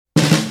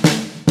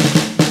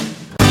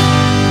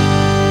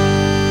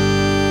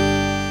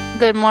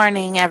Good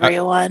morning,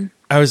 everyone.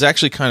 I was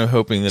actually kind of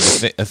hoping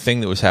that a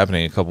thing that was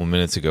happening a couple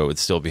minutes ago would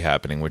still be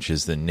happening, which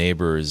is the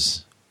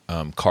neighbor's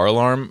car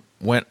alarm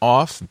went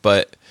off,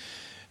 but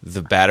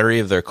the battery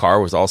of their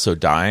car was also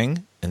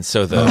dying, and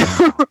so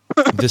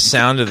the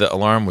sound of the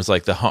alarm was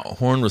like the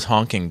horn was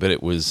honking, but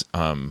it was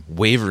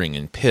wavering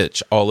in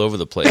pitch all over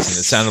the place, and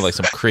it sounded like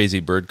some crazy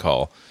bird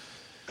call.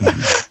 Did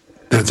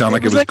it sound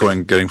like it was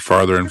getting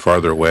farther and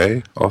farther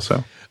away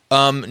also?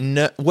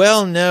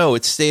 No,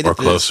 it stayed or at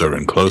closer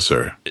and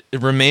closer.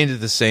 It remained at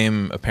the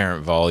same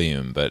apparent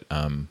volume, but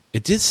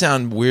it did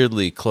sound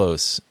weirdly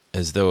close,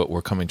 as though it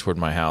were coming toward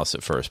my house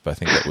at first, but I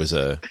think that was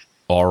a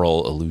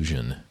aural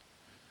illusion.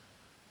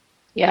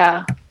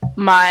 Yeah.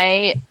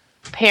 My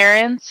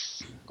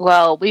parents,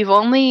 well, we've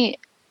only...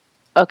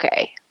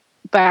 Okay,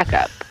 back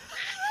up.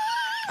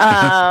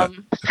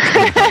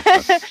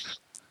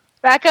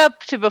 Back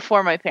up to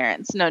before my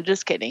parents. No,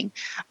 just kidding.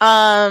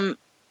 Well,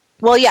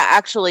 yeah,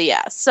 actually,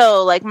 yeah.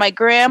 So, like, my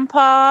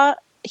grandpa,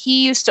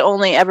 he used to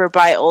only ever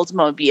buy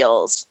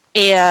Oldsmobiles,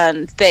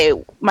 and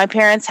my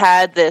parents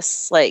had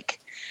this, like,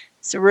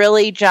 this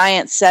really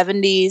giant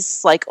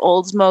 70s, like,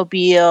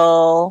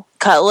 Oldsmobile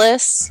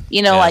Cutlass,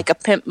 like a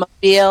pimp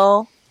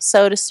mobile,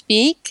 so to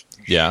speak.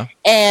 Yeah.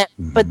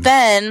 But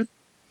then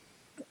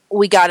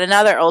we got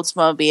another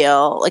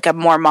Oldsmobile, like a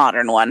more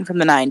modern one from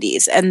the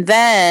 90s, and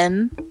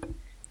then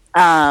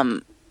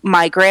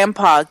my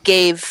grandpa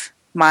gave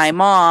my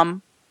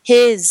mom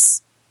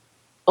his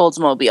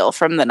Oldsmobile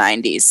from the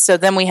 90s. So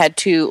then we had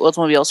two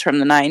Oldsmobiles from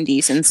the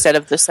 90s instead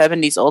of the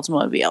 70s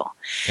Oldsmobile.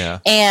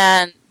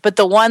 Yeah. But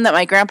the one that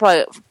my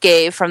grandpa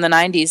gave from the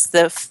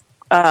 90s,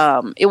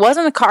 it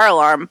wasn't a car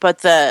alarm, but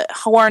the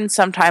horn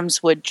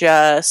sometimes would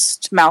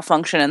just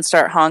malfunction and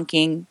start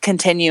honking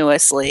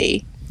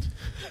continuously.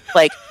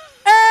 Like,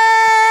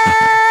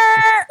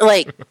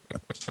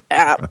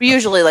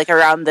 usually like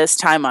around this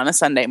time on a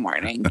Sunday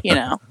morning,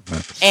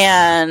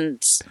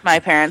 and my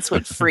parents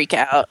would freak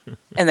out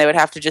and they would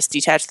have to just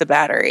detach the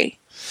battery.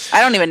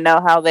 I don't even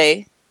know how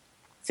they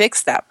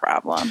fixed that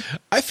problem.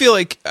 I feel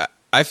like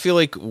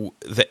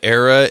the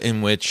era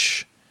in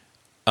which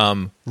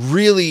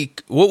really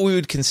what we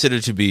would consider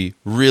to be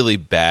really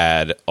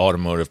bad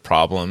automotive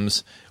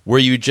problems,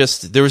 where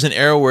there was an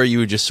era where you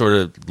would just sort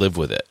of live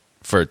with it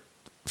for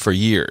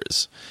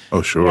years.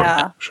 Oh, sure.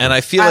 Yeah. Sure. And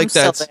I feel like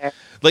that's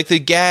like the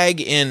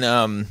gag in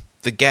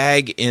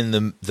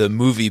the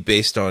movie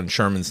based on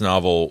Sherman's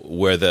novel,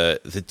 where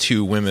the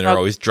two women are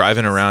always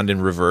driving around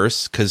in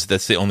reverse because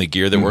that's the only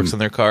gear that works on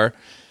their car.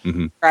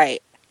 Mm-hmm.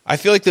 Right. I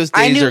feel like those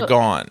days are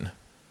gone.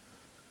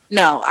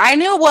 No, I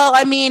knew. Well,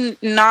 I mean,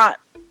 not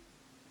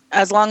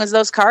as long as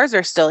those cars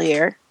are still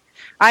here.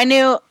 I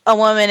knew a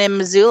woman in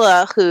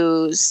Missoula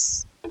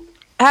who's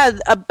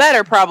had a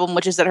better problem,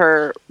 which is that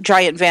her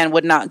giant van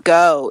would not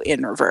go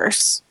in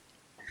reverse.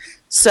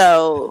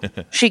 So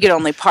she could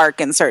only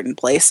park in certain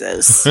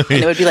places. And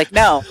it would be like,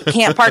 no,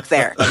 can't park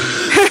there.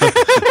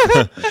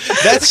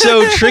 That's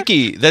so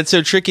tricky. That's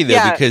so tricky,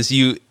 though, because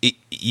you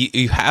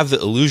have the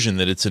illusion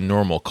that it's a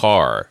normal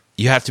car.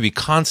 You have to be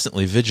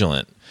constantly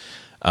vigilant.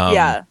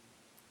 Yeah.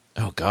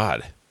 Oh,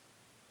 God.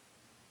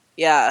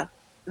 Yeah.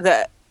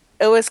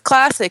 It was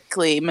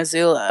classically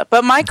Missoula.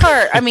 But my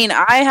car, I mean,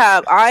 I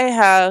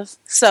have,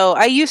 so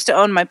I used to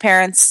own my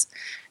parents'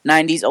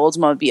 90s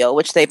Oldsmobile,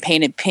 which they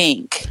painted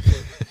pink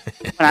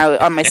when I was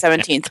on my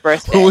 17th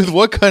birthday. With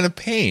what kind of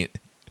paint?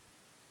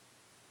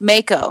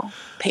 Mako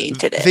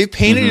painted it. They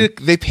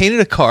painted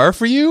a car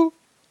for you?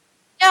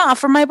 Yeah,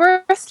 for my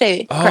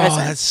birthday present. Oh,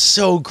 that's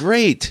so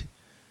great.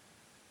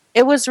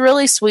 It was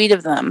really sweet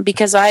of them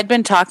because I had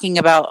been talking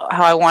about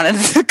how I wanted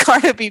the car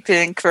to be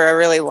pink for a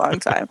really long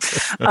time.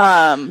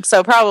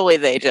 So probably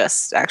they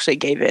just actually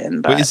gave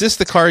in. But wait, is this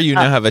the car you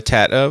now have a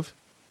tat of?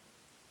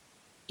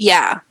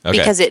 Yeah, okay.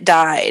 Because it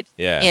died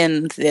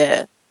in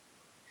the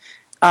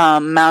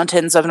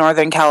mountains of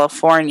Northern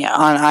California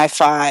on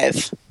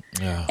I-5.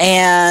 Oh.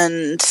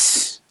 And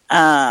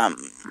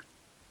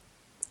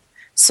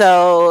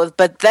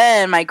but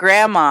then my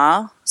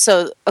grandma...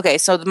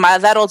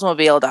 that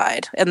Oldsmobile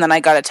died, and then I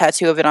got a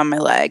tattoo of it on my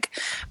leg.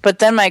 But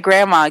then my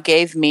grandma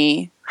gave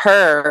me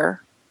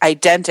her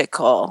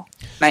identical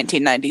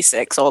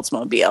 1996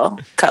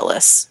 Oldsmobile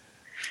Cutlass.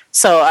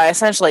 So I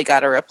essentially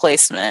got a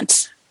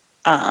replacement.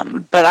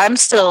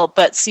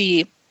 But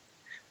see,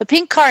 the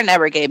pink car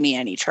never gave me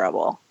any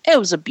trouble. It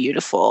was a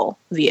beautiful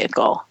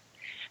vehicle.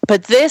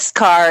 But this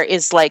car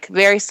is like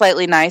very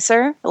slightly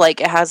nicer.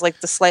 Like it has like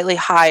the slightly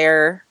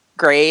higher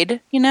grade,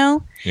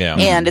 Yeah.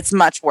 And it's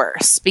much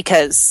worse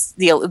because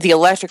the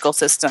electrical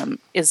system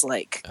is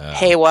like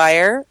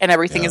haywire, and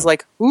everything is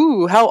like,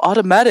 ooh, how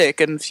automatic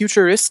and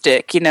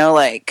futuristic,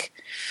 like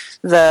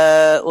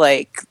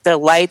the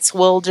lights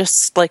will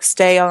just like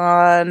stay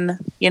on,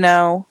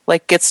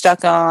 like get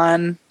stuck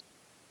on,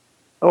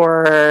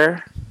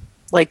 or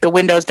like the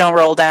windows don't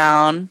roll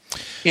down,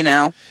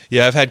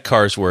 Yeah, I've had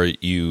cars where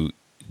you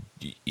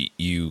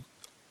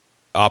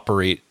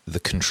operate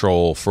the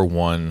control for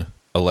one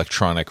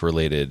electronic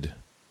related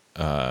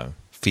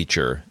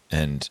feature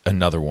and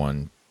another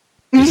one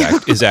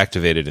is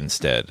activated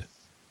instead.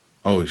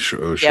 Oh,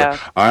 sure. Oh, sure. Yeah.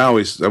 I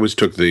always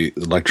took the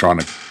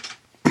electronic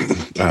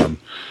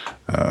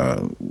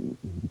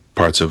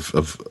parts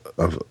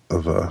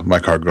of my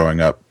car growing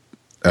up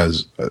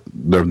as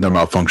their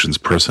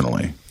malfunctions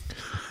personally.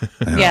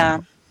 Yeah.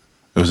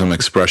 It was an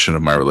expression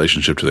of my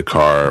relationship to the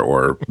car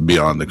or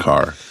beyond the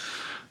car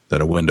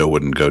that a window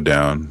wouldn't go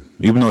down,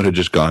 even though it had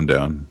just gone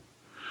down.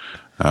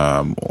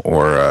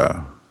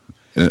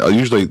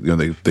 Usually,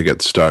 they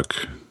get stuck.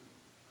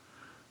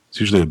 It's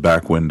usually a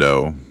back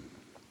window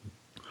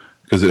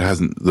because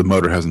the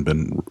motor hasn't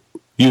been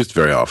used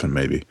very often,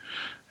 maybe.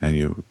 And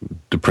you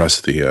depress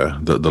the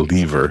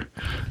lever,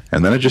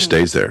 and then it just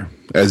stays there,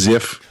 as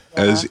if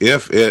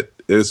it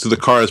is. So the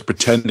car is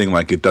pretending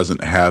like it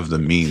doesn't have the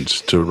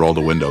means to roll the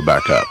window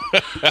back up.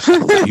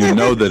 You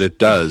know that it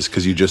does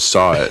because you just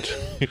saw it,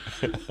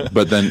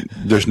 but then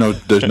there's no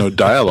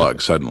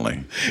dialogue.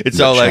 Suddenly, It's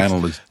the all like,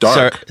 channel is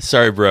dark.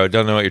 Sorry, bro,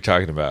 don't know what you're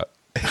talking about.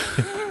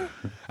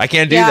 I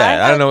can't do Yeah,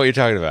 that. I don't know what you're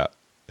talking about.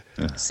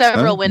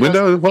 Several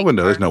windows. What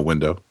window? There's no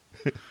window.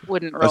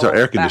 Wouldn't roll That's our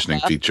air back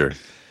conditioning up. feature.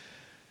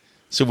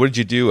 So what did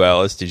you do,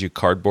 Alice? Did you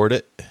cardboard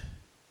it?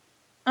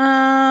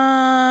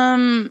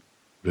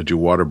 Did you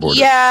waterboard it?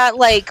 Yeah,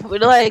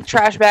 like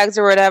trash bags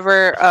or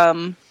whatever.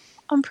 I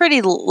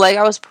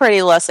was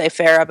pretty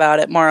laissez-faire about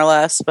it, more or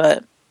less.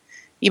 But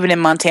even in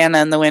Montana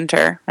in the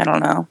winter, I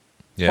don't know.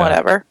 Yeah.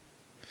 Whatever.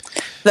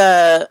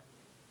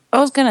 I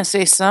was gonna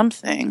say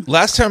something.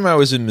 Last time I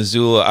was in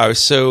Missoula, I was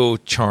so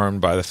charmed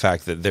by the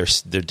fact that there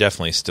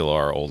definitely still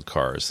are old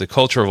cars. The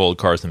culture of old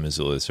cars in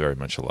Missoula is very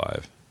much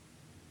alive.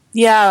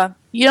 Yeah,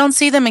 you don't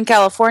see them in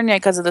California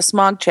because of the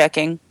smog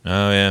checking,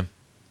 Oh yeah,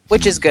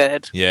 which is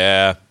good.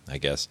 yeah, I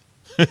guess.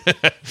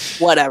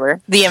 Whatever.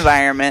 The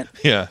environment,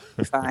 Yeah.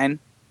 fine.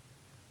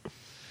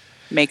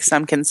 Make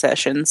some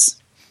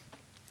concessions.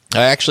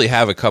 I actually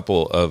have a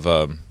couple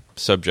of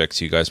subjects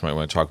you guys might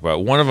want to talk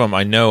about. One of them,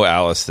 I know,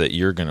 Alice, that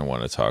you're going to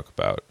want to talk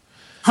about.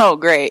 Oh,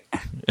 great.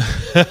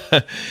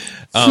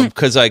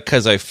 Because I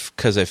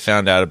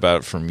found out about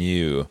it from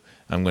you.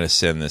 I'm going to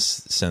send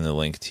the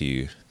link to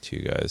you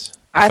guys.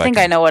 I think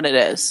I know what it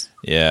is.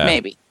 Yeah,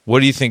 Maybe. What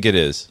do you think it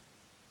is?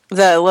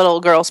 The little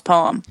girl's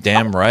poem.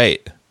 Damn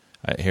right.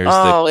 Here's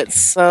It's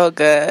so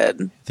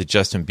good. the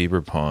Justin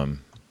Bieber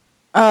poem.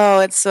 Oh,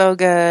 it's so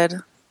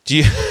good.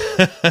 Do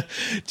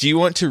you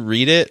want to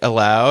read it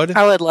aloud?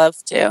 I would love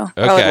to. Okay.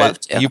 I would love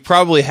to. You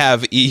probably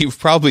have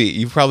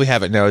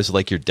it now as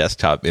like your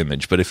desktop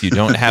image, but if you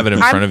don't have it in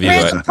front of you,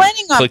 I'm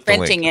planning on click the link.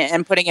 printing it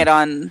and putting it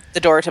on the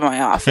door to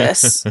my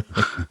office.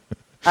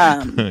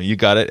 You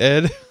got it,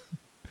 Ed?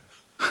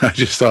 I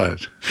just saw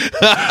it.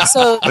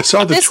 So I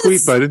saw the this tweet,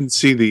 is- but I didn't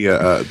see the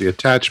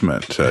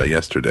attachment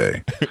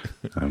yesterday.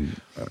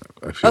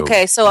 I feel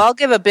Okay, so I'll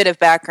give a bit of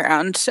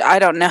background. I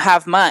don't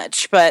have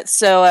much, but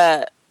so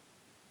a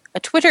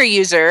Twitter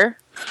user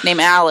named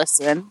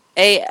Allison,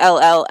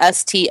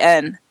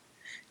 Allstn,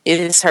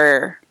 is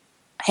her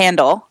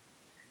handle.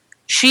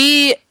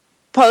 She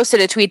posted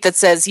a tweet that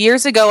says,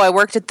 "Years ago, I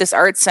worked at this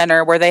art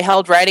center where they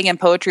held writing and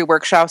poetry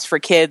workshops for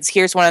kids.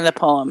 Here's one of the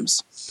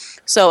poems."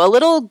 So a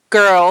little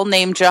girl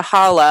named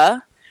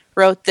Jahala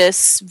wrote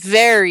this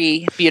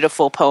very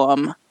beautiful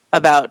poem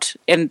about,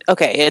 and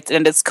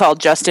it's called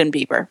Justin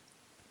Bieber.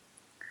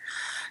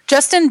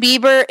 Justin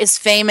Bieber is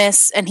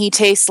famous and he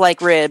tastes like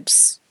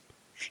ribs.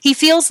 He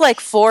feels like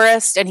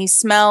forest and he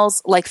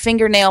smells like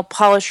fingernail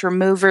polish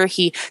remover.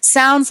 He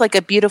sounds like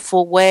a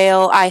beautiful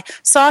whale. I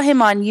saw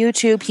him on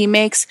YouTube. He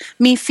makes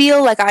me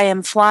feel like I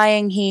am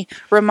flying. He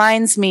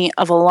reminds me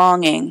of a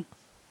longing.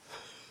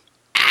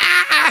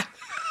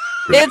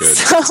 pretty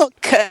It's good. so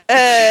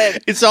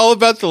good. It's all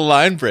about the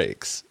line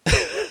breaks.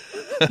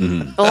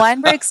 The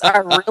line breaks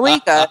are really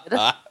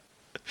good.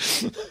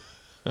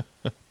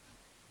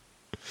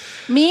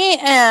 Me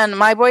and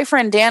my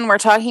boyfriend Dan were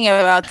talking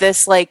about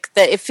this, like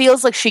that it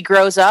feels like she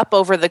grows up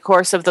over the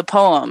course of the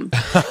poem,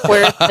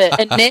 where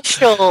the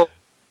initial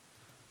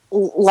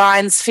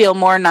lines feel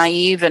more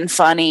naive and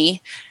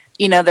funny.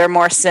 You know, they're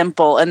more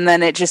simple, and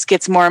then it just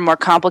gets more and more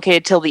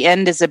complicated till the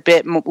end is a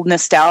bit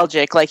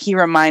nostalgic. Like, he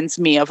reminds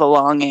me of a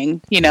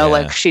longing. You know, Yeah.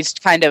 like she's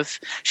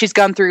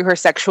gone through her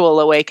sexual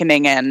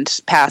awakening and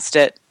past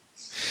it.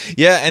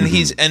 Yeah, and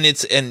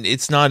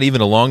it's not even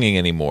a longing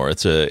anymore.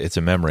 It's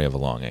a memory of a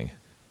longing.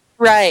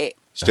 Right.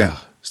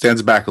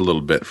 Stands back a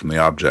little bit from the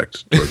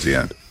object towards the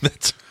end.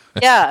 That's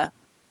Yeah.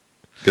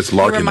 Gets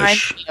reminds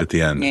larkinish me of at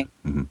the end. me.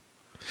 Mhm.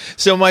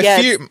 so my Yeah,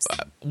 fear. it's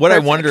What I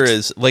perfect. wonder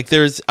is, like,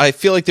 I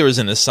feel like there was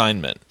an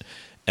assignment,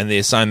 and the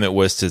assignment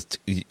was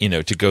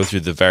to go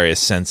through the various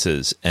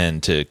senses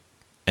and to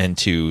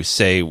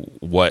say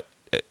what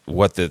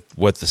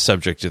the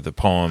subject of the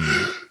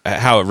poem,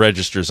 how it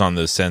registers on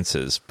those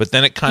senses. But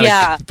then it kind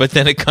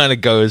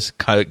of goes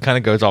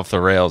off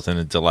the rails in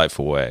a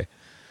delightful way.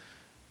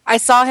 I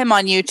saw him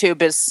on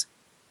YouTube as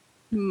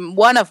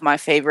one of my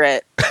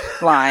favorite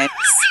lines.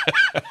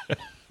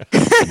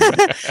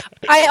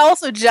 I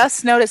also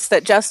just noticed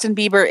that Justin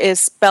Bieber is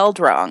spelled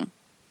wrong.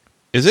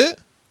 Is it?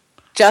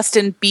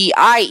 Justin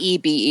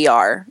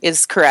Bieber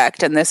is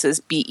correct, and this is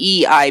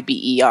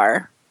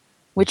Beiber.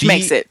 which B-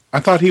 makes it. I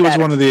thought he was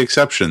better. one of the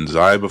exceptions.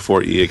 I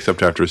before E,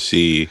 except after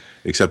C,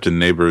 except in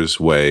Neighbors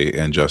Way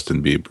and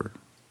Justin Bieber.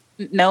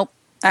 Nope,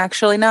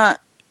 actually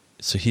not.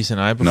 So he's an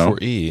I before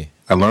E.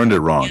 I learned it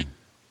wrong.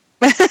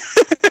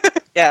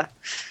 Yeah.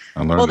 I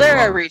learned Well, it there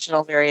are wrong.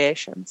 regional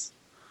variations.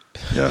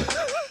 Yeah.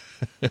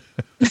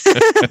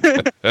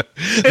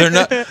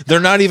 They're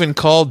not even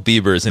called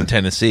Biebers in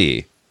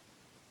Tennessee.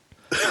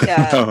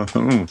 Yeah.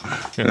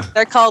 yeah.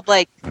 They're called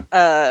like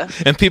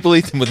And people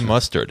eat them with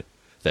mustard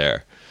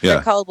there.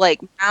 they're called like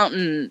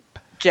Mountain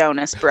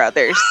Jonas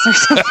Brothers or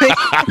something.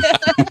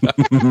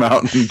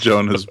 Mountain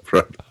Jonas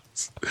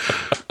Brothers.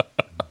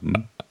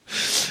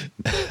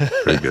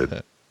 Very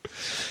good.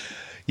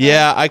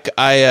 Yeah,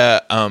 I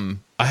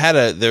had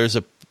there was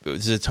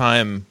a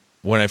time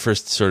when I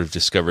first sort of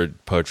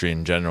discovered poetry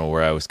in general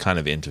where I was kind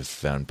of into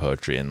found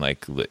poetry and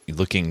like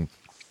looking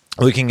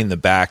in the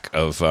back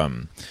of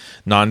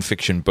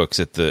nonfiction books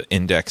at the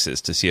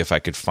indexes to see if I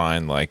could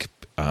find like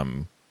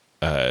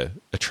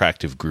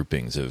attractive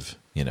groupings of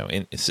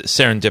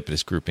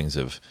serendipitous groupings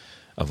of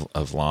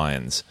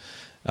lines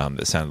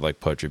that sounded like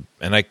poetry.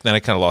 And then I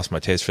kind of lost my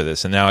taste for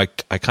this, and now I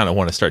kind of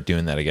want to start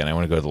doing that again. I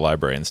want to go to the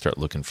library and start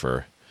looking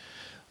for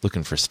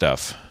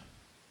stuff.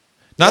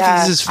 Not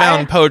that this is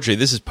found poetry.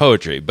 This is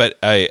poetry, but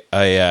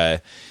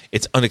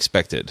it's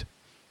unexpected.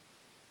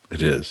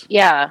 It is.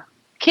 Yeah.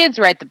 Kids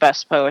write the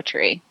best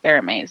poetry. They're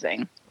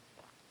amazing.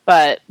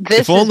 But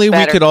this If only is we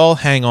better. could all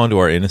hang on to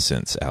our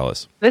innocence,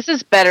 Alice. This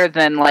is better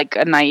than like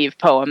a naive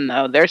poem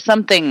though. There's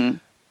something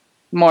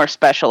more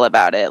special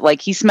about it.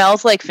 Like he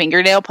smells like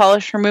fingernail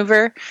polish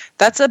remover.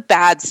 That's a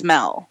bad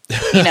smell,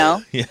 you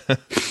know? Yeah.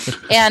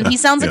 And he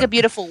sounds like a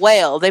beautiful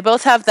whale. They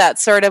both have that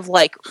sort of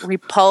like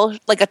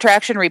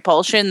attraction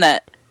repulsion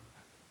that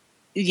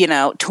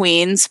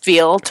tweens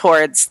feel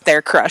towards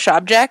their crush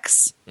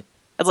objects.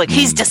 It's like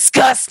he's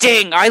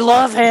disgusting. I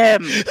love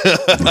him.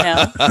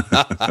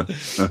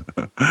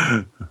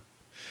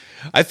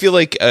 I feel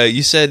like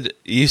you said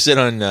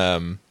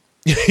on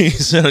you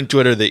said on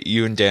Twitter that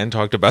you and Dan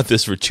talked about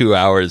this for 2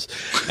 hours,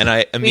 and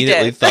I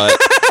immediately thought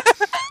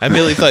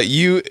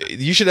you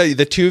should have,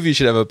 the two of you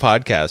should have a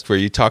podcast where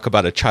you talk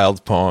about a child's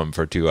poem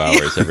for 2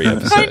 hours every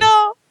episode. I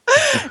know.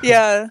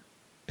 Yeah,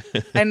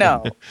 I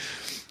know.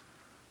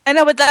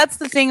 But that's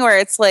the thing where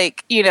it's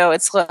like,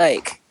 it's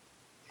like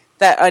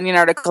that Onion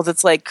article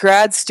that's like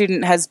grad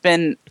student has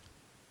been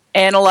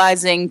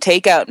analyzing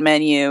takeout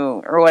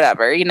menu or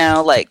whatever,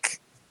 like,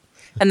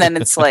 and then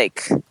it's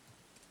like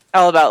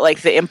all about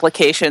like the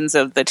implications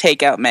of the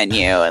takeout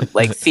menu and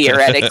like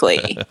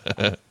theoretically.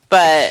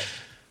 But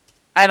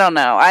I don't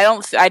know. I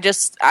don't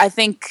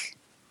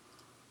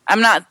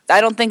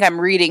think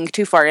I'm reading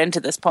too far into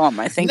this poem.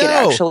 I think it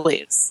actually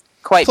is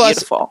quite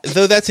beautiful.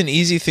 Though that's an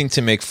easy thing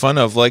to make fun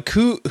of. Like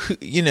who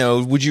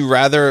would you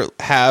rather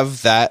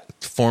have that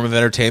form of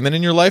entertainment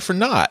in your life or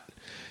not?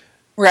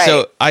 Right.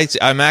 So I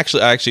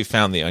actually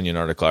found the Onion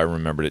article. I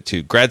remembered it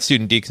too. Grad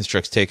student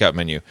deconstructs takeout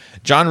menu.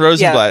 John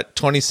Rosenblatt,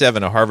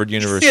 27, a Harvard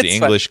University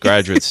English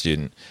graduate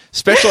student,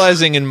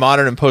 specializing in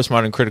modern and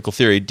postmodern critical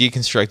theory,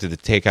 deconstructed the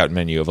takeout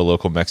menu of a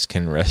local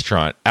Mexican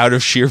restaurant out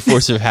of sheer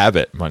force of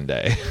habit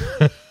Monday.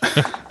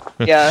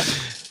 Yeah.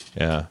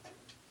 Yeah.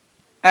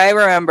 I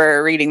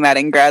remember reading that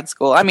in grad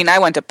school. I mean, I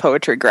went to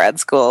poetry grad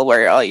school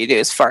where all you do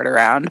is fart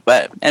around,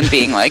 and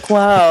being like,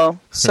 wow,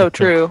 so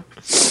true.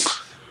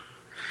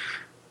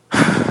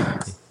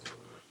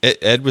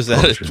 Ed, was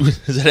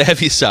that a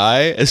heavy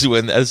sigh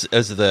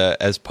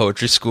as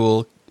poetry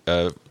school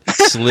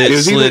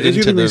slid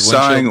into the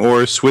sighing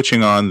windshield? or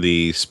switching on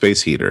the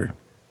space heater,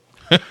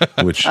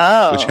 which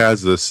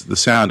has the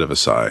sound of a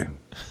sigh.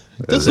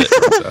 Does it?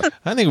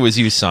 I think it was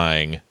you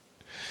sighing.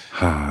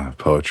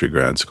 Poetry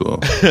grad school.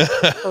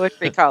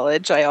 Poetry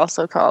college, I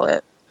also call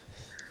it.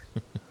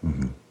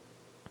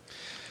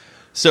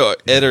 So,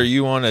 Ed, do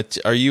you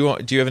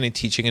have any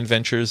teaching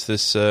adventures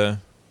this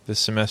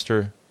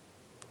semester?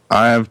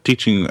 I'm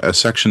teaching a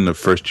section of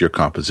first year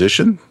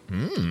composition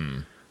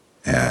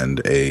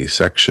and a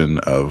section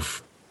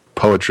of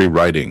poetry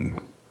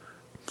writing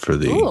for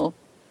the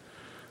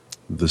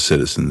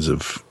citizens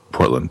of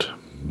Portland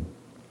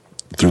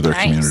through their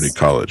community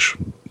college.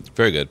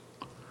 Very good.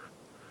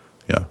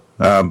 Yeah.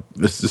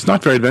 It's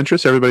not very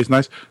adventurous. Everybody's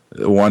nice.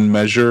 One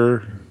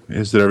measure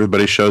is that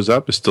everybody shows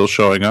up, is still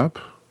showing up.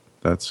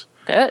 That's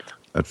good.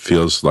 That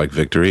feels like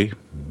victory,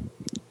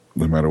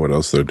 no matter what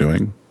else they're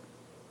doing.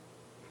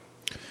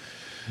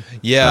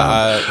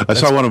 Yeah. I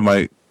saw one of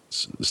my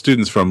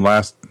students from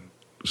last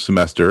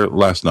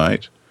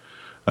night,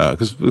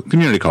 because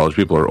community college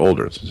people are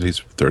older. He's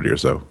 30 or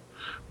so,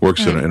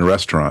 works in a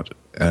restaurant,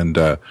 and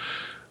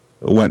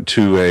went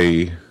to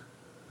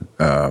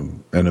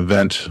an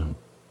event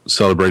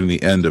celebrating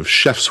the end of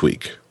Chef's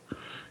Week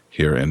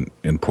here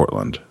in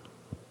Portland.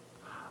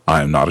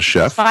 I am not a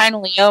chef. It's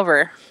finally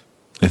over.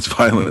 It's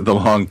finally the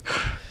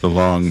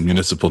long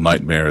municipal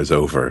nightmare is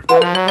over.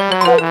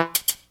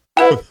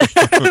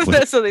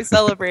 So they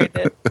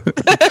celebrated.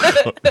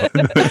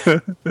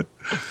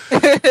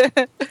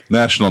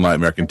 National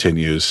nightmare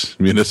continues.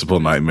 Municipal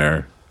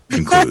nightmare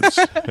concludes.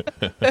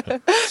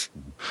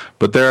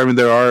 But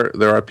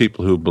there are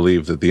people who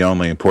believe that the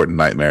only important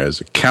nightmare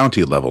is a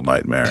county level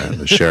nightmare, and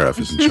the sheriff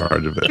is in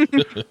charge of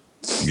it,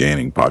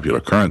 gaining popular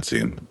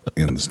currency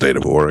in the state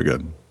of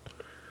Oregon.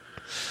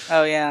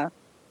 Oh yeah.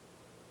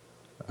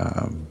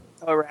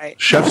 All right.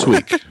 Chef's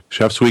Week.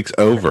 Chef's Week's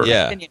over.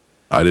 Yeah.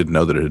 I didn't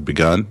know that it had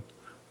begun,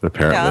 but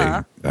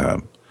apparently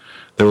there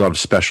were a lot of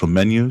special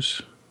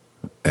menus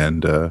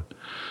and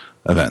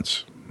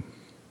events.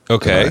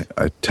 Okay.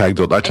 I tagged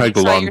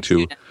along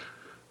to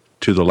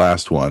the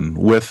last one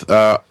with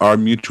our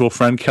mutual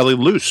friend Kelly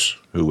Luce,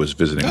 who was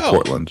visiting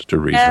Portland to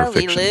read her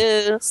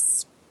fiction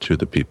to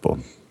the people.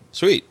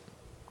 Sweet.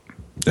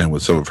 And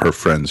with some of her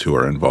friends who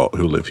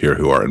live here,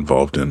 who are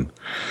involved in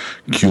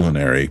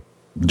culinary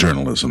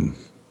journalism.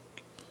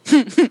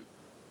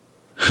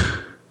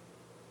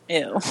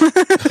 Ew.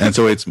 And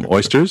so I ate some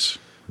oysters.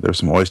 There were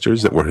some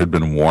oysters that had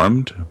been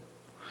warmed,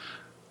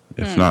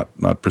 if not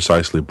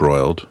precisely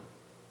broiled,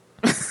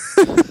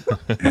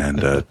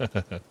 and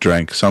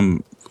drank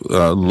some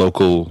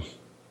local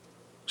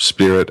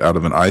spirit out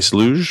of an ice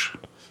luge.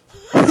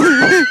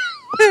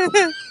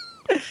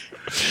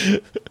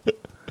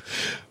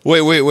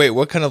 Wait.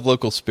 What kind of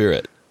local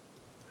spirit?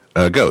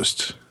 A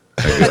ghost.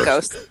 A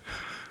ghost.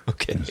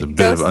 Okay. It's a bit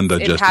Ghosts of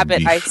undigested inhabit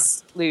beef.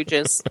 ice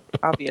luges,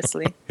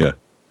 obviously. Yeah.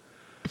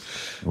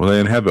 Well, they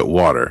inhabit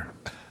water.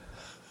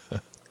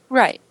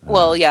 Right.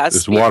 Well, yeah.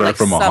 It's water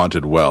from a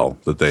haunted well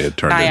that they had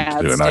turned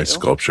into an ice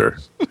sculpture.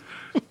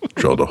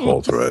 Drilled a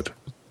hole through it.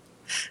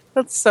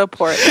 That's so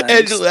Portland.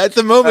 And at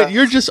the moment,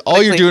 you're just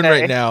all you're doing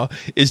right cliche. now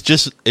is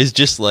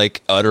just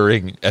like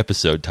uttering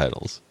episode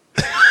titles.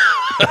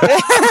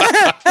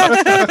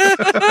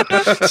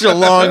 It's a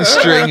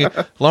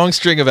long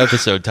string of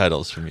episode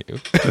titles from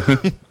you.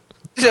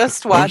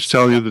 Just I'm watch.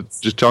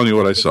 just telling you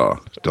what I saw.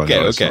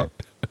 Okay.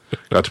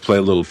 Got to play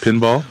a little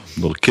pinball, a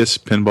little Kiss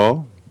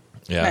pinball.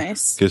 Yeah.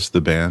 Nice. Kiss the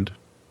band.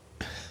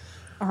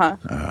 Not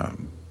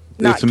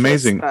It's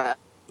amazing Kiss, but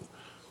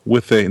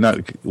with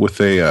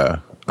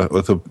a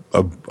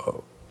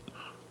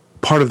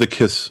part of the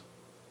Kiss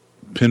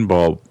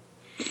pinball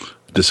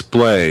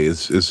display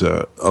is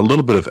a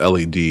little bit of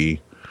LED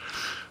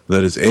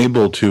that is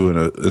able to, in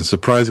a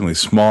surprisingly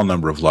small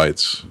number of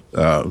lights,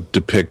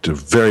 depict a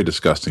very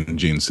disgusting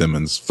Gene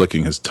Simmons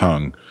flicking his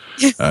tongue.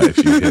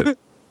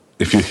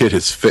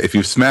 If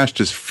you smashed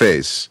his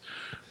face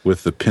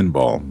with the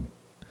pinball,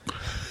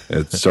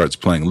 it starts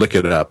playing "Lick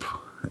It Up,"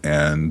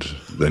 and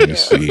then you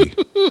see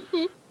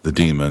the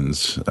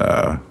demon's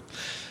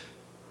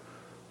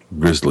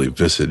grisly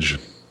visage.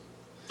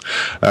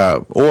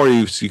 Or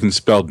you can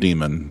spell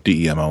demon,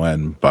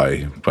 D-E-M-O-N,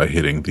 by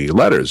hitting the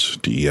letters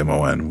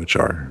D-E-M-O-N, which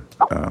are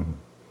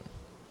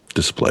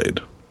displayed.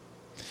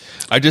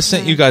 I just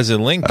sent you guys a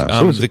link.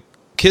 The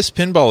Kiss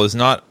pinball is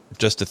not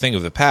just a thing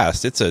of the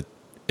past. It's a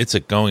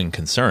going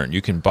concern.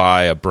 You can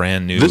buy a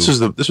brand new. This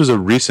was a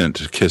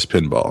recent Kiss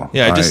pinball.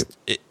 Yeah,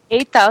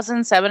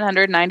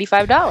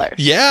 $8,795.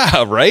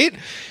 Yeah, right?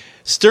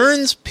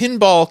 Stern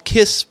Pinball's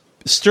Kiss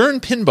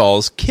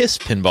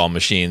pinball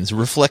machines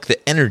reflect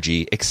the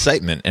energy,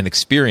 excitement, and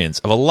experience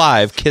of a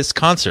live Kiss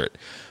concert.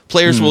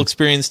 Players will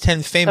experience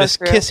 10 famous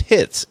Kiss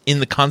hits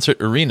in the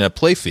concert arena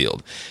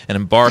playfield and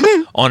embark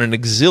on an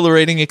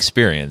exhilarating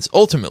experience,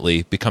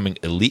 ultimately becoming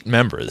elite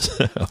members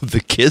of the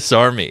Kiss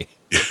Army.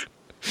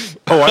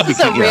 I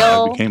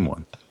became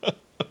one.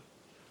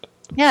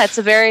 Yeah, it's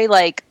a very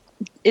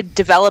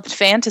developed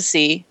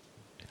fantasy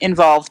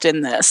involved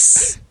in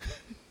this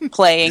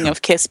playing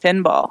of Kiss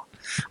pinball,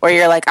 where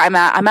you're like, I'm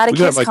at a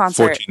Kiss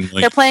concert.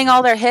 They're playing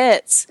all their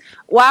hits.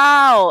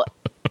 Wow,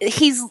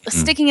 he's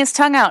sticking his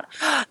tongue out.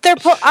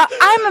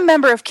 I'm a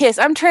member of Kiss.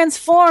 I'm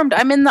transformed.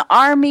 I'm in the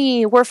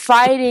army. We're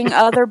fighting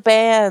other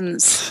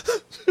bands.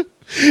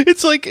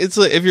 It's like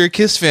if you're a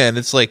Kiss fan,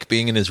 it's like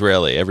being an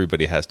Israeli.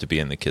 Everybody has to be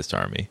in the Kiss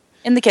Army.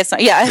 In the Kiss,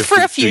 for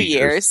a few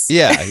years.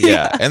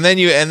 Yeah. And then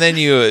you,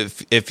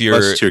 if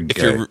you're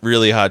gay.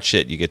 really hot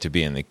shit, you get to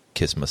be in the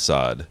Kiss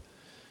Mossad.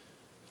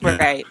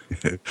 Right.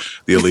 the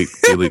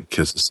elite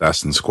Kiss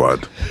assassin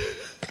squad.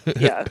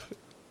 Yeah.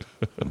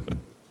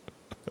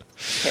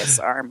 Kiss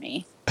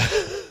Army.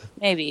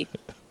 Maybe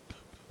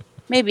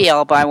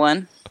I'll buy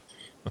one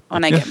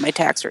when I get my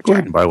tax Go ahead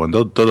return. and buy one.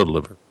 They'll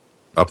deliver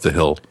up the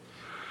hill.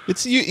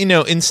 It's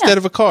instead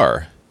of a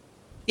car.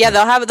 Yeah,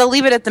 they'll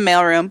leave it at the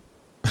mailroom.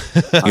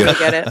 I'll go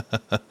get it.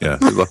 Yeah,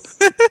 a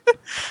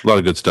lot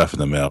of good stuff in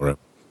the mailroom.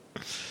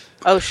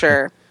 Oh,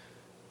 sure.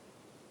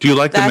 Do you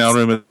like the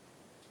mailroom at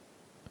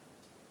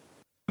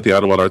the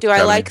Ottawa Arts Do I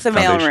Academy like the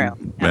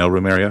Foundation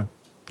mailroom area?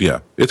 Yeah,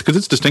 it's because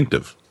it's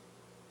distinctive.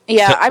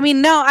 Yeah, I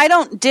mean, no, I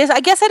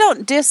guess I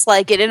don't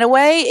dislike it. In a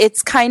way,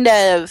 it's kind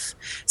of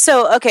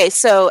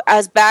so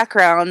as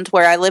background,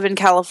 where I live in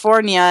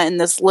California in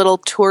this little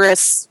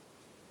tourist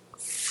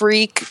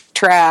freak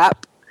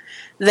trap,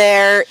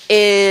 there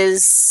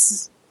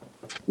is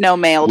no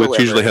mail Which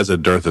delivery. usually has a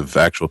dearth of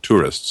actual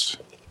tourists.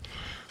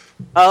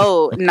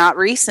 Oh, not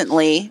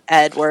recently,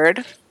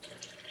 Edward.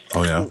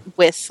 Oh yeah.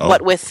 With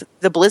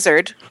the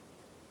blizzard,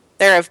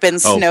 there have been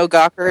snow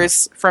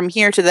gawkers from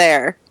here to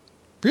there.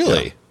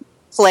 Really?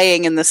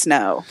 playing in the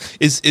snow.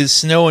 Is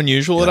snow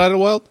unusual at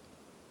Idlewild?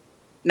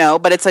 No,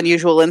 but it's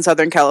unusual in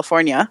Southern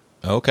California.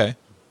 Okay.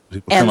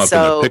 People come up in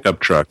their pickup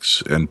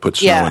trucks and put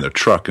snow in their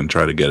truck and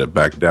try to get it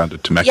back down to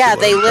Temecula. Yeah,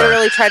 they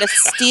literally try to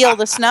steal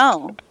the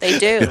snow. They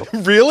do.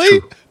 Yeah.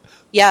 Really?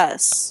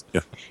 Yes.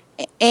 Yeah.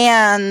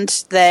 And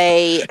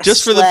they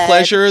just for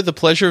the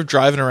pleasure of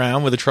driving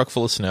around with a truck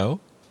full of snow?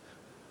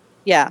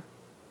 Yeah.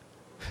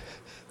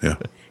 Yeah.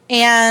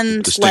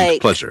 And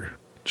distinct pleasure,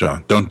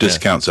 John. Don't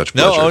discount such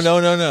pleasures.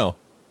 No.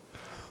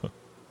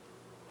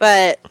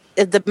 But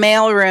the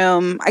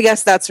mailroom, I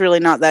guess that's really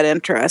not that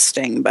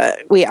interesting.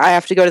 But I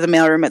have to go to the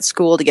mailroom at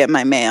school to get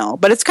my mail.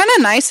 But it's kind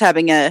of nice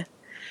having an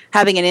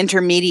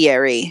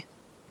intermediary.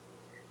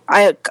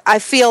 I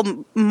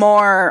feel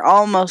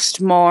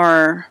almost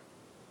more.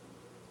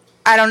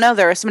 I don't know.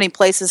 There are so many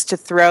places to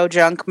throw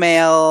junk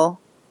mail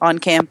on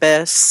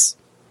campus.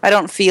 I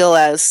don't feel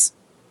as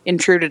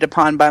intruded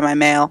upon by my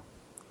mail.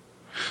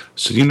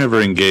 So you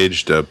never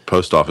engaged a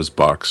post office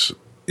box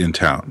in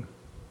town?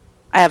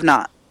 I have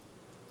not.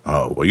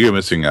 Oh, well, you're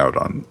missing out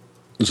on...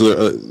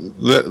 So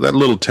that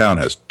little town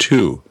has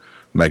two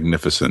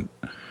magnificent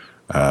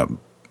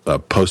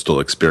postal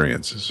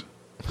experiences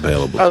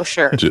available. Oh,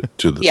 sure. To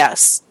the,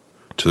 yes.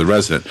 To the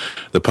resident.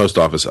 The post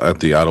office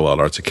at the Idlewild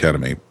Arts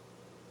Academy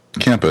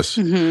campus,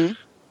 and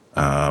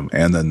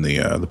then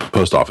the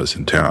post office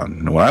in town.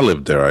 And when I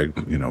lived there, I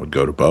would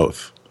go to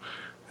both,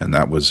 and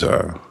that was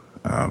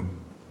I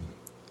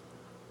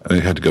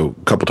had to go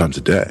a couple times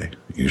a day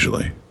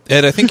usually.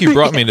 Ed, I think you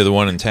brought me to the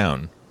one in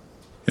town.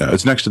 Yeah,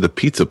 it's next to the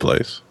pizza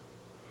place.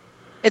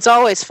 It's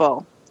always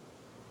full.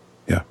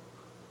 Yeah,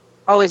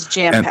 always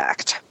jam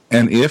packed.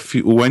 And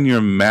when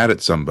you're mad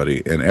at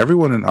somebody, and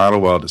everyone in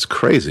Idlewild is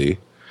crazy,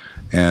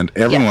 and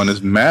everyone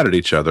is mad at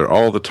each other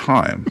all the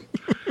time.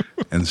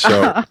 And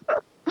so,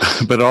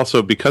 but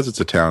also because it's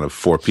a town of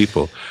 4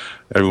 people,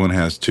 everyone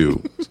has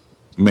to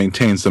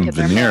maintain some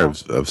veneer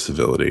of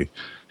civility.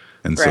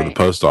 And so the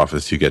post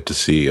office, you get to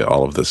see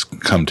all of this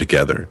come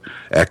together.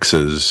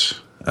 Exes,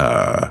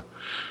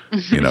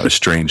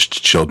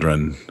 estranged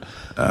children,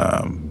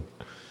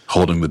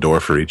 holding the door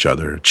for each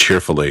other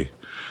cheerfully,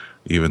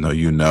 even though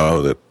you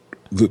know that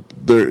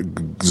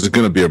there's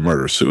going to be a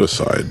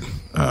murder-suicide.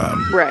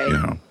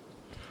 Right.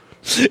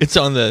 It's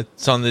on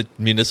the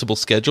municipal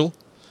schedule?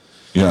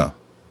 Yeah.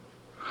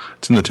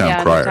 It's in the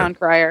town crier. The town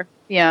crier.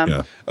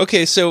 Yeah.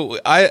 Okay, so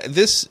everyone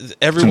it's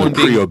in the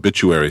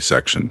pre-obituary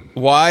section.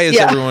 Why is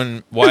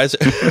everyone? Why is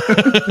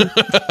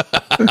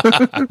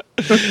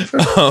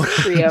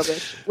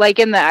like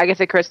in the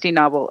Agatha Christie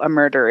novel, a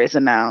murder is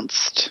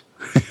announced.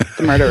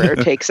 The murderer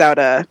takes out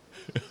an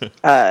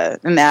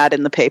ad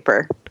in the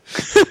paper.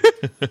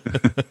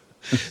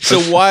 So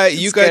why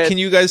can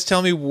you guys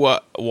tell me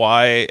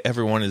why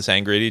everyone is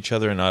angry at each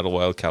other in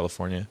Idlewild,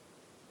 California?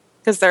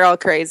 Because they're all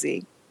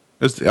crazy.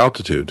 It's the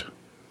altitude.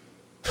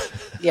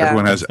 Yeah.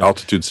 Everyone has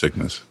altitude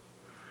sickness.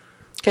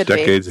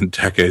 Decades and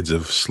decades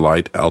of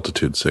slight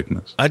altitude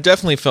sickness. I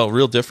definitely felt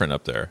real different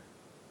up there.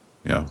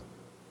 Yeah.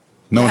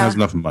 No one has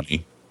enough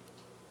money.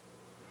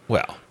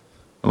 Well,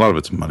 a lot of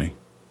it's money.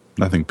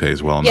 Nothing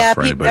pays well enough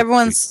for anybody.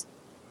 Everyone's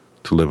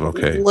to live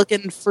okay.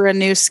 Looking for a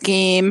new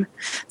scheme.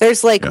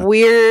 There's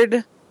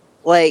weird,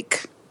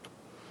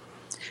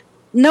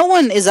 no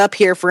one is up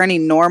here for any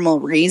normal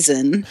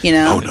reason,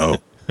 Oh, no.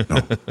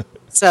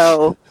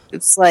 So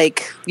it's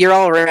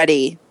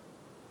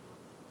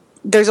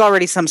there's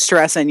already some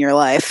stress in your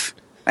life,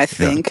 I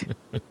think.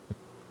 Yeah.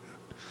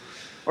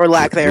 Or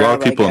lack thereof. A lot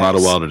of people in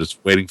Idlewild are just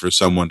waiting for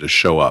someone to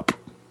show up.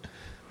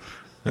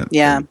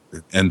 And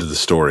end of the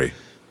story.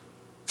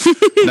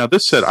 Now,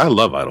 this said, I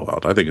love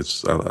Idlewild. I think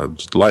it's a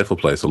delightful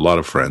place. A lot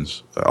of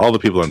friends. All the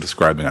people I'm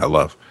describing I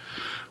love.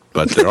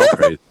 But they're all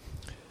crazy.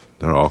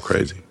 They're all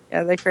crazy.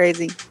 Yeah, they're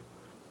crazy.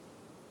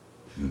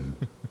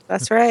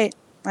 That's right.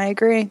 I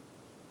agree.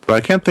 But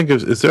I can't think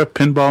of... Is there a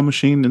pinball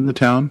machine in the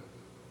town?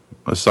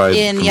 Aside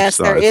from yes,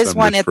 there is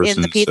one in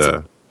the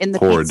pizza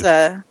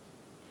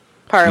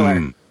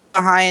parlor.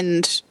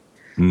 Behind,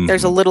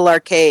 there's a little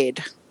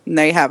arcade, and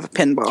they have a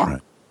pinball. That's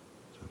right.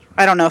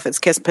 I don't know if it's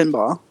Kiss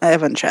Pinball. I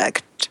haven't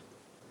checked.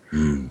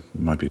 It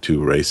might be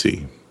too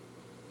racy.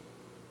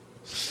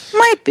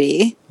 Might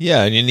be.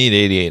 Yeah, and you need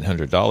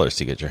 $8,800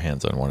 to get your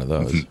hands on one of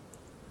those.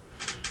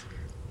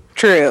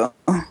 True.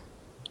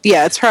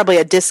 Yeah, it's probably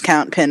a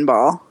discount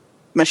pinball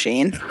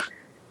machine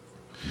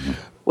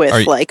with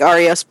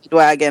REO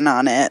Speedwagon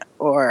on it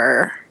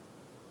or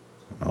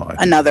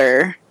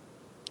another.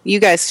 You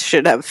guys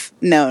should have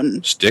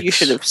known. Sticks? You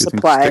should have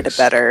supplied a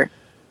better.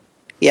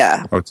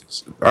 Yeah.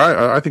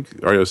 I think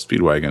REO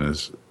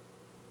Speedwagon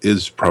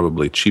is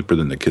probably cheaper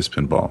than the Kiss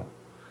Pinball.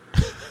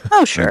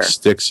 Oh, sure. And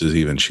Sticks is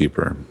even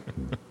cheaper.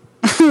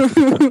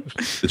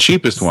 The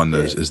cheapest one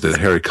is the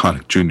Harry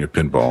Connick Jr.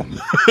 Pinball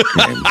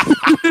game.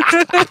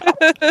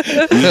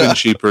 Even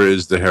cheaper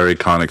is the Harry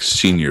Connick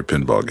Sr.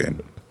 Pinball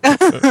game.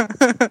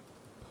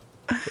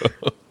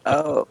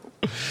 Oh.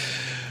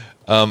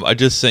 I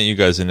just sent you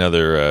guys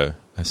another...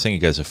 I sent you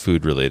guys a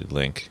food-related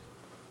link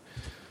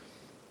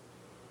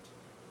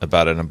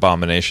about an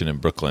abomination in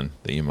Brooklyn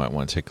that you might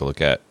want to take a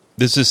look at.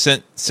 This is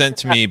sent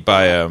to me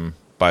by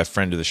a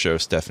friend of the show,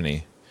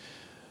 Stephanie.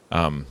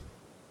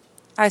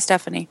 Hi,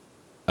 Stephanie.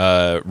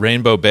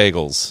 Rainbow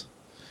Bagels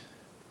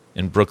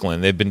in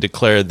Brooklyn. They've been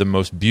declared the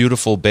most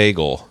beautiful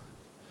bagel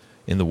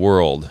in the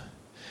world.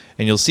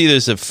 And you'll see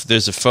there's a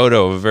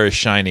photo of a very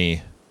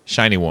shiny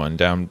one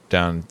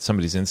down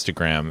somebody's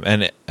Instagram.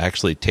 And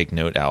actually, take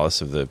note,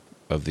 Alice, of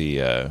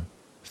the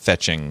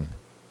fetching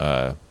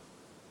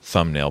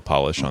thumbnail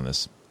polish on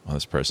this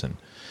person.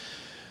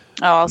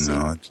 Oh, I'll see.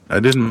 No, I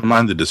didn't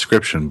mind the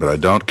description, but I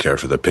don't care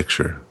for the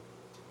picture.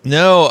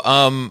 No,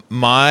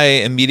 my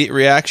immediate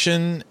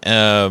reaction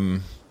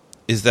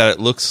is that it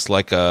looks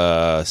like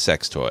a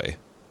sex toy.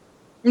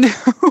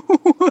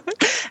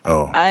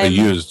 Oh,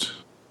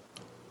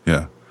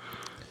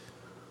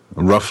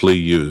 roughly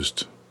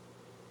used.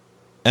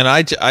 And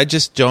I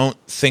just don't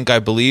think I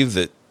believe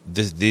that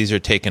these are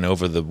taking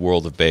over the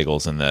world of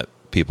bagels and that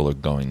people are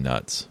going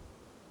nuts.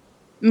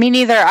 Me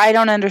neither. I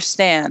don't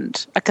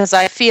understand because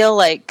I feel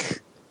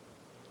like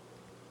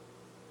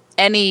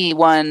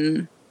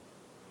anyone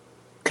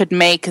could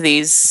make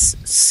these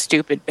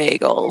stupid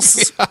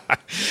bagels.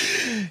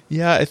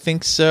 Yeah, I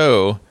think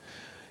so.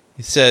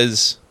 He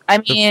says, I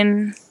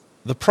mean,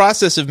 the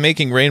process of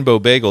making rainbow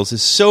bagels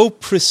is so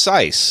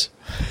precise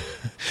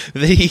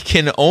that he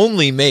can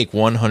only make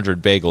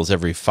 100 bagels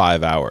every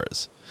 5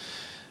 hours.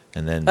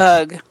 And then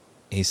ugh.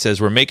 He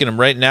says, we're making them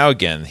right now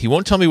again. He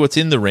won't tell me what's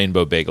in the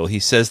rainbow bagel. He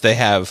says they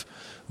have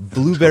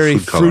blueberry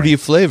fruity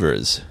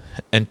flavors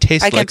and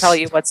taste like... I can tell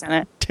you what's in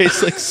it.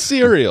 Tastes like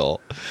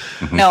cereal.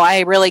 No, I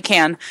really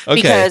can.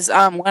 Okay. Because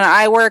when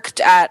I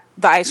worked at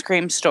the ice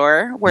cream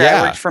store, where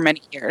I worked for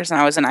many years,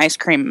 and I was an ice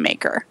cream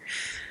maker,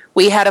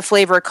 we had a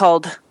flavor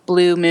called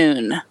Blue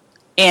Moon.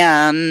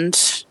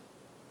 And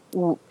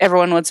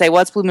everyone would say,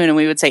 what's Blue Moon? And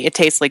we would say, it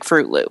tastes like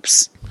Fruit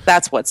Loops.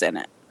 That's what's in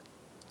it.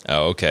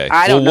 Oh, okay.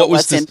 I don't know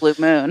what's in Blue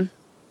Moon.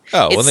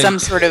 Oh, it's some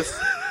sort of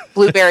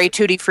blueberry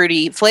tutti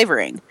frutti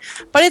flavoring.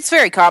 But it's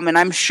very common.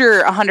 I'm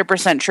sure,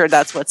 100% sure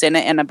that's what's in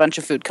it, and a bunch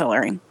of food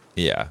coloring.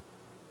 Yeah.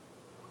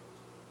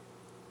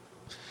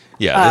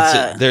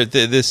 Yeah,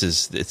 this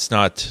is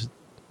not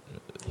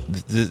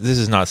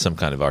some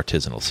kind of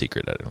artisanal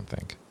secret, I don't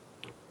think.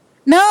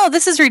 No,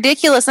 this is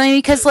ridiculous. I mean,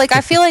 because I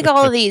feel like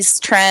all of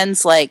these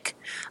trends, like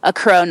a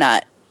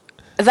cronut,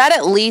 that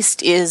at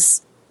least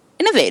is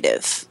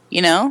innovative,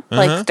 you know?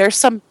 Like there's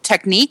some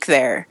technique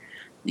there.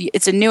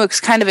 It's a new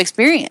kind of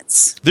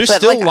experience. They're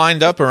still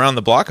lined up around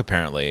the block,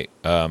 apparently,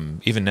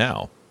 even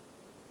now,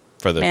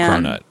 for the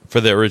cronut, for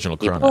the original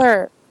cronut. People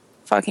are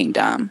fucking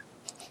dumb.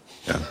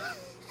 Yeah.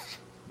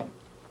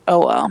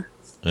 Oh, well.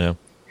 Yeah.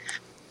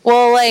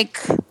 Well,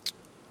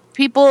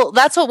 people,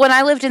 that's what, when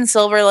I lived in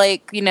Silver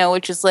Lake,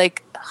 which is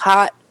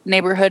hot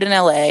neighborhood in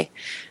LA,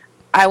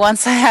 I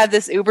had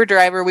this Uber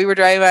driver, we were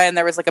driving by and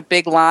there was a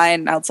big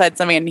line outside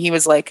something, and he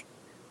was like,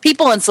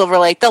 people in Silver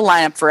Lake, they'll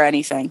line up for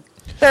anything.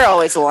 They're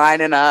always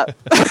lining up.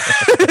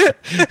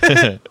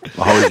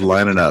 Always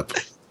lining up.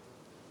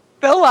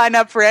 They'll line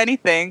up for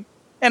anything.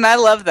 And I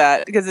love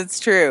that because it's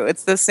true.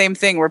 It's the same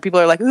thing where people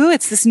are like, ooh,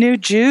 it's this new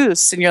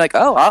juice. And you're like,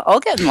 oh, I'll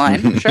get in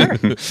line. Sure.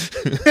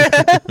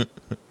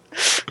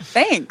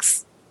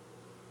 Thanks.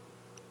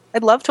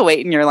 I'd love to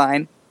wait in your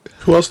line.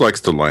 Who else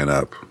likes to line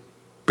up?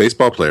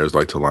 Baseball players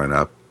like to line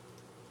up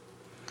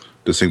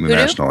to sing the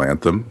national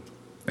anthem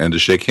and to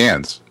shake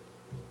hands.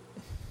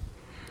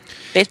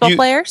 Baseball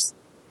players?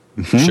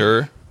 Mm-hmm.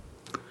 Sure.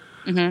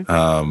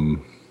 Mm-hmm.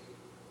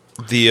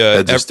 The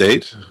heads of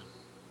state,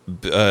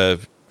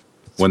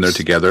 when they're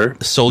together,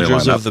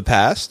 soldiers of the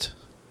past.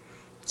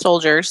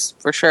 Soldiers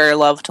for sure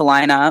love to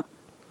line up.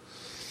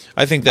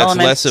 I think that's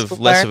less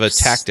of a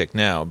tactic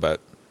now,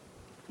 but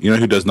you know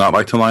who does not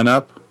like to line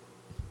up?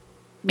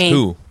 Me.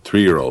 Who?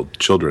 3-year-old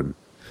children.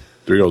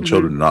 3-year-old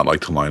children do not like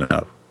to line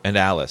up. And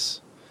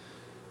Alice.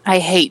 I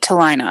hate to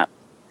line up.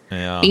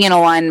 Yeah. Being in a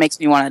line makes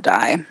me want to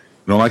die. You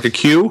don't like a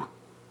queue?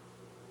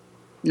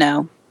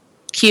 No.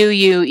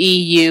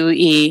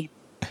 Queue.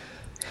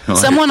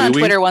 Someone on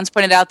Twitter once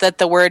pointed out that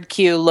the word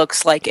Q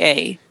looks like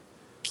a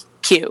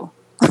Q.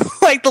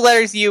 Like the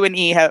letters U and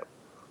E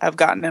have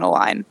gotten in a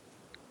line.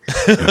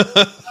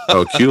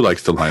 Oh, Q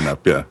likes to line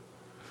up, yeah.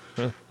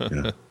 Yeah,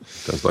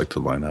 does like to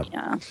line up.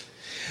 Yeah.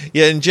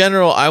 Yeah, in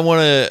general, I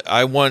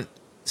want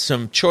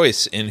some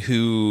choice in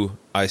who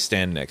I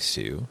stand next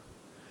to.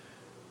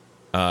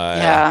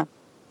 Yeah.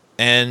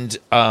 And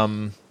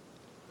I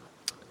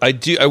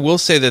will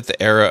say that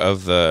the era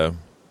of the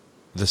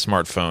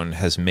smartphone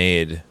has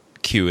made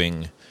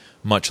queuing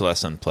much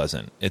less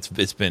unpleasant.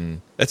 It's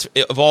been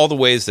of all the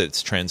ways that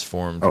it's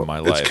transformed my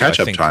life. It's catch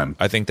up time.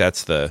 I think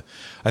that's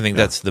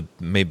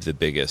maybe the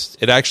biggest.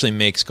 It actually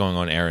makes going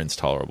on errands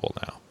tolerable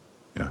now.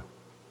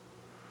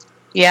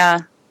 Yeah,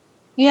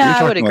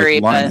 I would agree.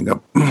 Lining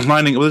up. There's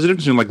a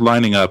difference between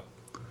lining up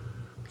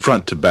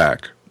front to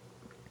back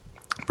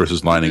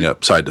versus lining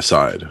up side to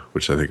side,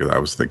 which I think I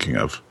was thinking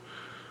of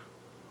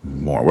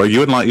more. Well,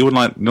 you don't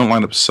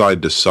line up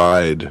side to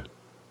side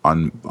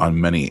on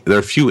many. There are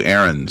a few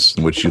errands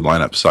in which you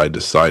line up side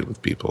to side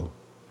with people.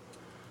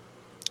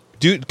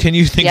 Can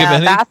you think of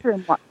Yeah,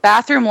 any?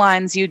 bathroom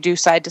lines you do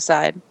side to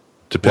side.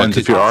 Depends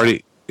if you're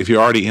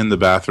already in the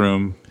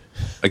bathroom.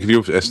 Like if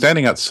you're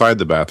standing outside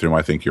the bathroom,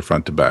 I think you're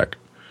front to back.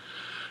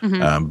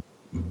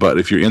 But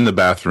if you're in the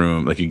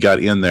bathroom, like you got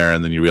in there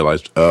and then you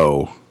realized,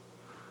 oh,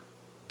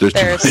 there's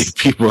too many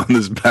people in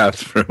this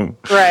bathroom.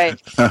 Right.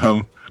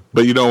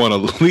 But you don't want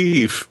to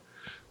leave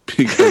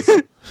because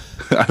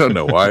I don't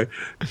know why.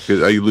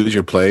 Because you lose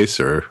your place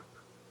or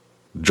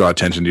draw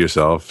attention to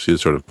yourself. So you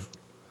sort of.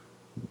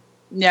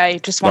 Yeah, you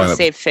just want to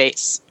save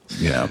face.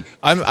 Yeah.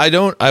 I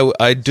don't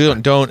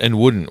and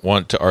wouldn't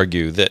want to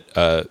argue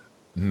that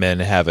men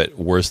have it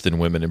worse than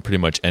women in pretty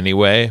much any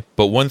way.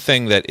 But one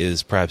thing that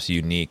is perhaps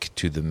unique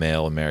to the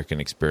male American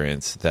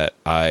experience that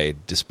I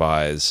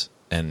despise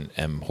and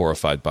am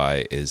horrified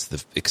by is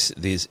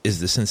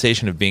the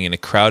sensation of being in a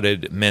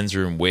crowded men's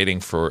room waiting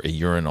for a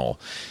urinal.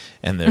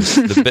 And there's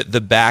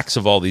the backs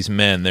of all these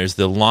men. There's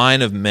the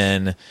line of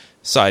men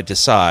side to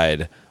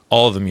side,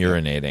 all of them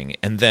urinating,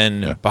 and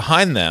then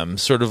behind them,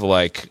 sort of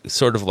like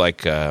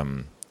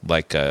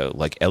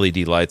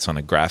LED lights on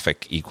a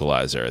graphic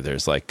equalizer.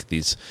 There's like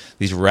these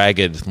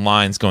ragged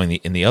lines going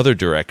in the other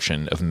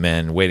direction of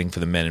men waiting for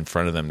the men in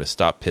front of them to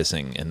stop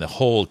pissing, and the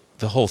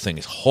whole thing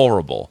is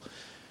horrible.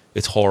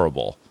 It's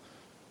horrible.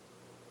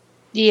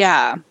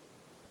 Yeah,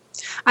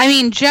 I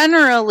mean,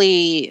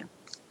 generally,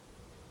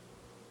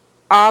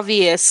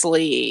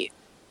 obviously,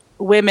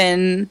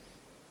 women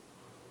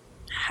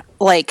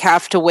like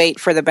have to wait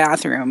for the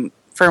bathroom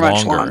for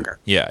much longer.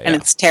 Yeah. And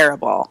it's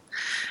terrible.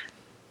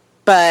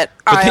 But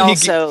I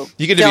also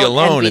you get to be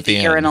alone at the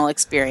end. Urinal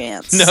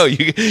experience. No,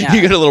 you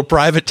get a little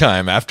private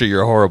time after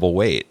your horrible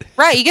wait.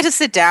 Right, you get to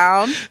sit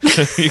down. You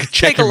can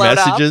check your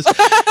messages.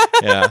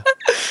 Yeah.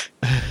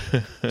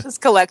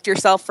 Just collect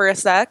yourself for a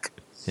sec.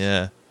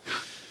 Yeah.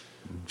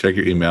 Check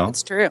your email.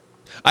 That's true.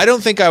 I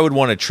don't think I would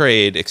want to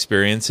trade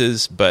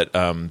experiences, but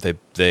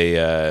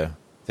they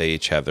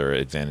each have their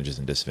advantages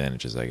and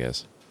disadvantages, I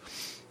guess.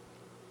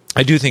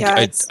 I do think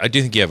I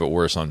do think you have it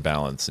worse on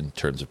balance in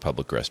terms of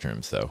public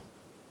restrooms, though.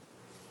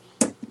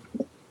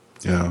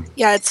 Yeah.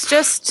 Yeah, it's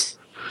just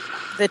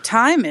the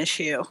time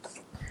issue.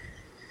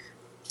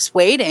 Just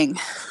waiting.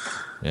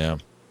 Yeah.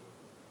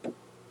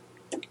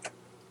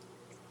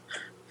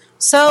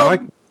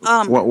 So,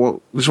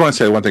 well, just want to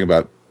say one thing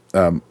about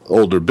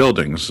older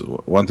buildings.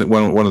 One of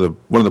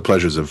the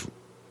pleasures of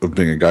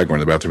being a guy going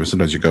to the bathroom is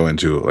sometimes you go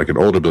into like an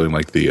older building,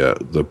 like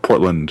the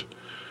Portland.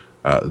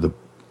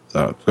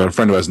 Got a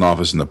friend who has an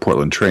office in the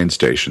Portland train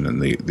station, and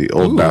the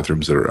old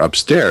bathrooms that are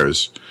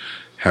upstairs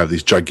have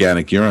these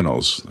gigantic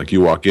urinals. Like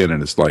you walk in,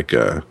 and it's like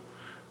a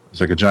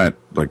giant,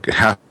 like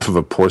half of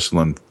a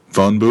porcelain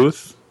phone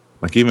booth.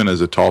 Like even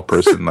as a tall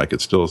person, like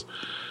it's still,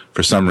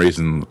 for some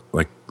reason,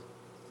 like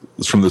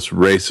it's from this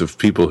race of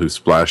people who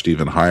splashed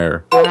even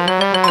higher.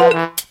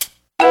 Right.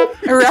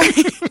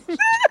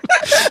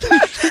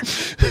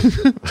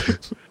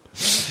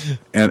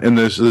 and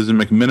there's a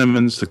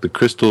McMinimans, like the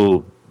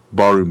Crystal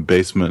Ballroom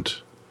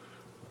basement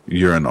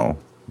urinal.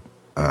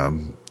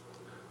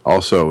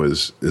 Also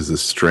is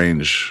this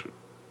strange,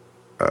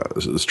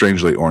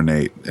 strangely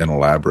ornate and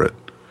elaborate.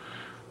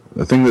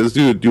 The thing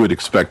that you would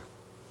expect.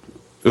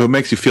 It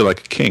makes you feel like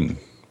a king.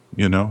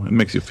 You know, it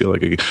makes you feel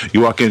like you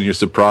walk in and you're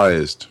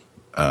surprised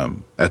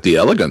at the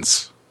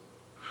elegance.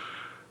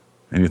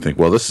 And you think,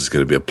 well, this is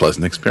going to be a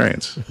pleasant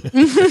experience.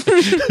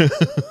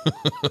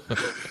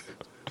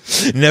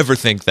 Never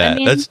think that. I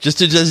mean, that's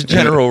just a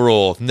general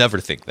rule. Never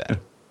think that.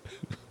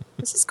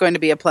 This is going to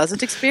be a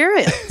pleasant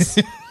experience.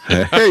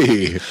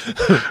 Hey,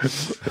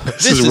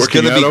 this is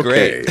going to be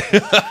great.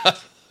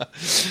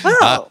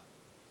 Oh.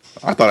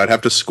 I thought I'd have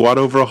to squat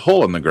over a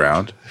hole in the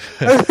ground.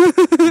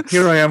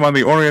 Here I am on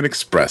the Orient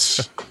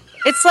Express.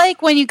 It's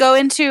like when you go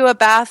into a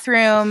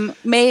bathroom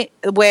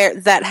where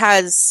that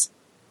has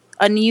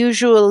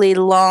unusually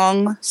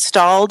long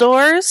stall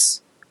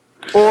doors,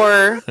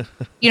 or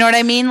you know what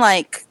I mean?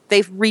 Like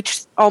they've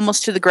reached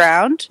almost to the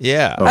ground.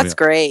 Yeah. That's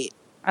great.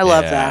 I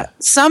love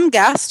that. Some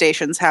gas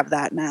stations have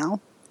that now.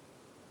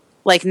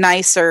 Like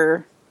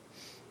nicer,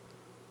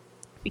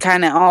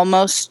 kind of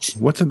almost.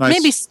 What's a nice?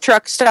 Maybe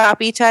truck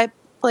stoppy type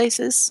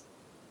places.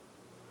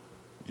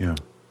 Yeah.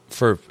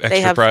 For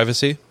extra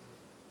privacy?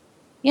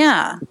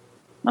 Yeah.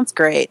 That's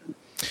great.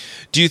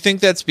 Do you think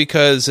that's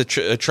because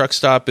a truck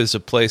stop is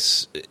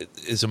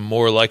a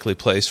more likely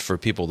place for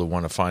people to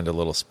want to find a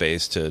little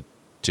space to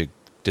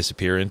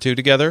disappear into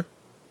together?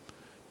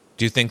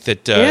 Do you think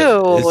that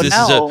this is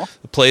a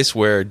place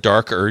where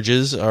dark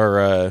urges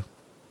are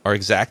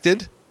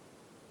exacted?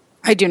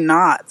 I do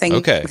not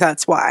think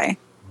that's why.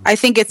 I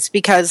think it's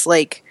because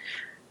like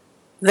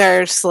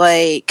there's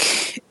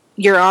like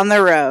you're on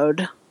the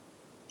road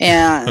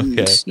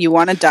and you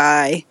want to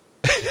die.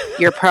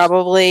 You're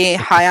probably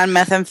high on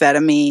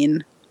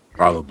methamphetamine.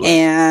 Probably.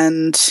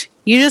 And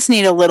you just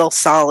need a little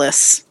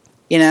solace,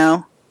 you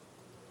know?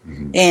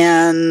 Mm-hmm.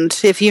 And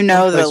if you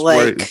know that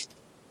like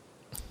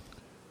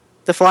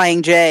the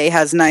Flying J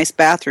has nice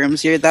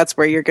bathrooms, that's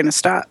where you're going to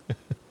stop.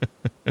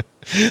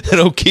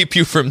 That'll keep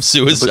you from But where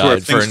suicide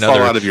for things another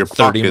fall out of your 30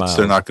 pockets, miles.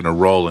 they're not going to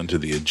roll into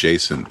the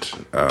adjacent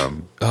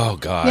Oh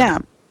God. Yeah.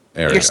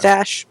 area. Your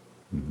stash.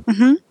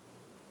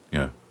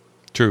 Yeah.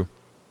 True.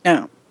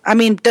 No. I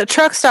mean, the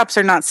truck stops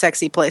are not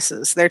sexy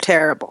places. They're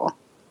terrible.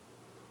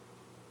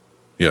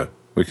 Yeah.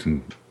 We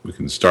can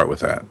start with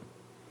that.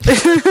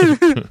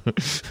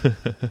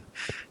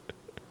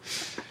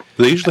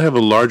 They usually have a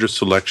larger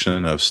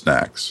selection of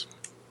snacks.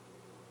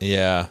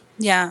 Yeah.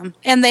 Yeah.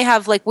 And they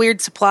have like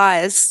weird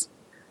supplies.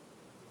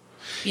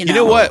 You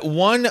know what?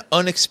 One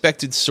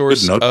unexpected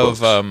source Good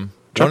of notebooks.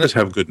 Truckers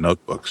have good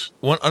notebooks.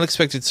 one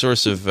unexpected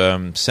source of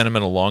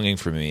sentimental longing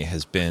for me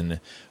has been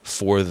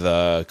for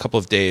the couple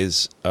of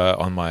days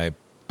on my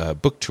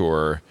book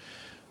tour,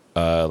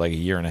 like a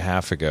year and a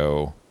half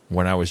ago,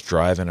 when I was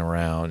driving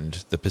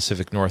around the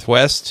Pacific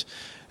Northwest,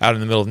 out in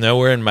the middle of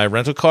nowhere in my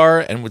rental car,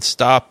 and would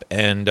stop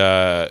and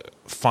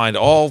find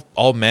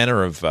all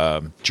manner of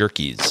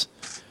jerkies,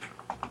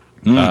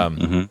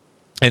 and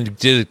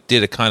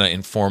did a kind of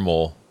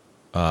informal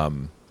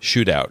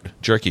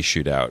jerky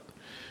shootout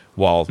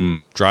while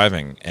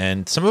driving,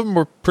 and some of them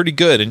were pretty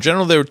good. In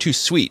general, they were too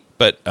sweet,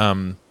 but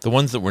the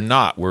ones that were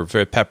not were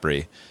very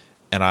peppery,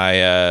 and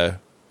I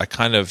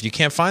kind of, you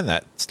can't find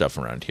that stuff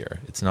around here.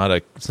 It's not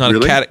Really?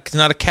 it's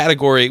not a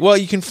category. Well,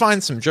 you can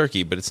find some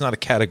jerky, but it's not a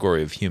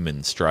category of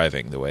human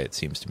striving the way it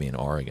seems to be in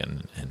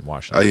Oregon and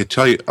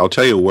Washington. I'll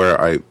tell you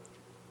where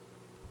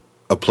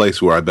a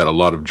place where I bet a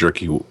lot of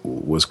jerky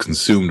was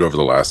consumed over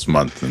the last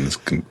month,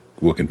 and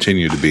will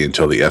continue to be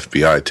until the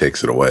FBI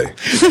takes it away.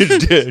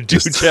 Do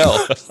tell.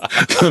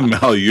 The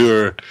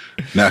Malheur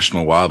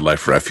National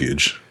Wildlife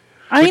Refuge.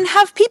 I mean,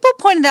 have people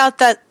pointed out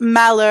that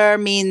malheur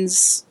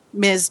means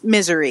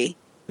misery,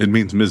 It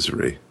means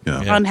misery.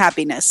 Yeah.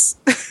 unhappiness?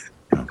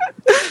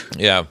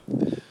 Yeah.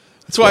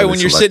 That's why Why when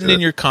they you're selected sitting in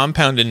it. your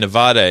compound in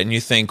Nevada and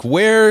you think,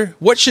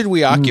 what should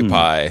we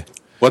occupy?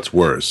 What's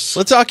worse?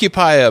 Let's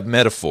occupy a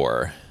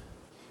metaphor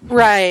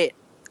Right.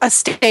 A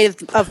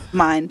state of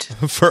mind.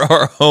 for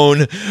our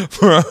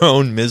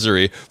own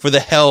misery, for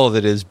the hell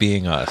that is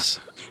being us.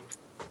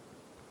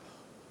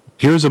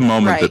 Here's a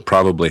moment Right. that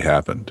probably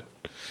happened.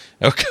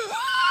 Okay.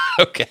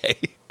 Okay.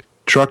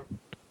 Truck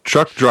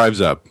drives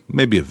up,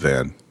 maybe a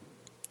van,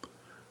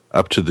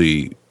 up to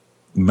the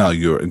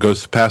Malheur and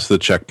goes past the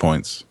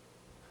checkpoints,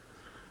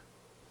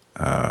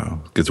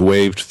 gets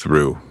waved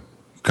through,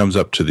 comes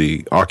up to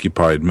the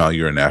occupied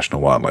Malheur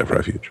National Wildlife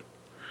Refuge.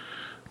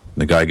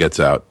 The guy gets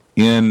out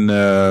in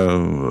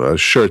a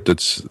shirt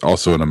that's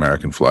also an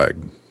American flag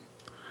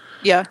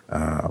Yeah.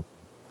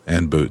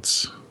 and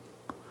boots,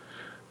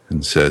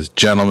 and says,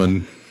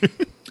 "Gentlemen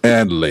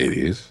and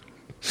ladies."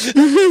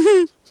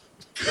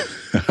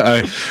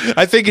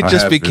 I think it I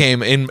just have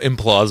became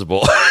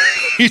implausible.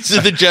 You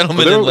said the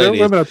gentlemen There and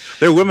ladies.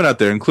 there are women out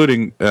there,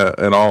 including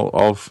and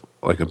all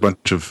like a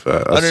bunch of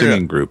a no.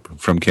 singing group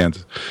from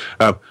Kansas.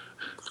 I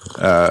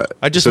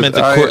just So meant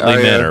the I- courtly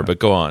I, manner, but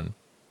go on.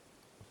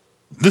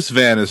 This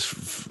van is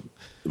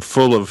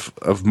full of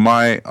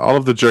all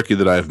of the jerky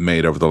that I've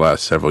made over the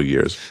last several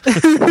years.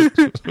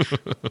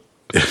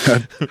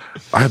 I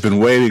have been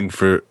waiting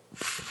for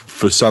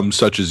some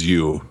such as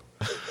you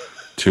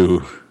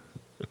to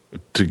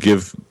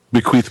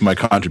bequeath my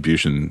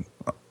contribution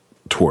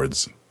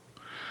towards.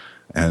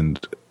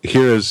 And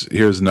here's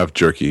enough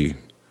jerky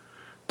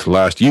to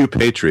last you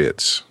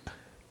patriots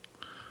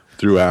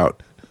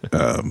throughout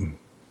the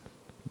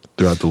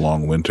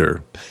long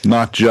winter,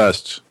 not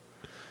just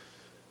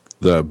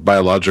the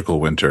biological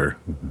winter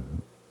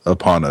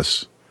upon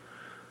us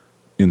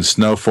in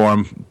snow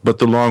form, but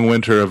the long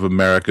winter of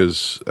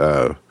America's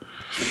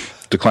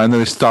decline. Then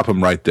they stop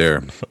them right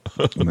there,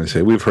 and they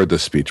say, "We've heard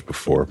this speech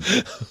before,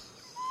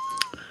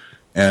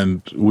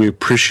 and we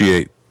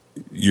appreciate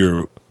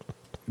your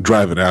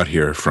driving out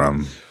here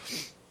from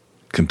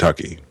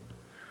Kentucky.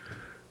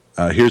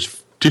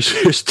 Here's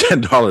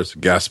 $10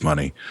 of gas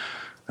money.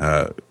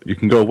 You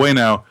can go away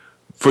now.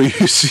 For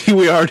you see,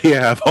 we already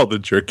have all the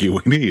jerky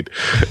we need,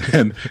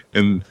 and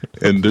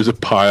there's a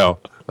pile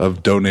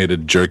of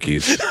donated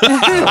jerkies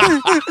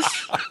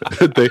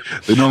that they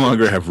no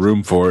longer have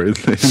room for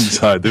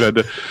inside. They've had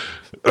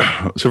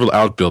to, several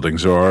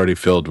outbuildings are already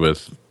filled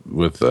with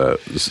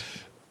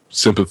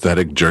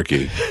sympathetic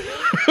jerky.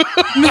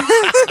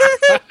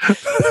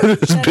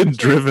 It's been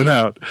driven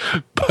out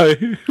by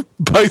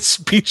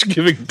speech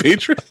giving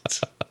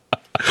patrons.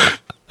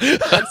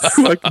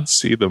 I can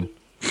see them.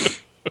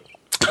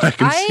 I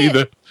can see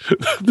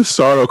the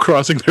sorrow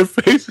crossing their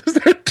faces.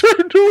 They're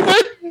turned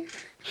away.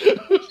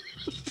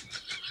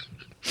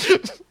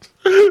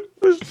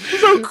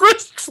 So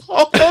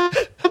crestfallen.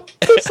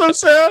 It's so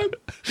sad.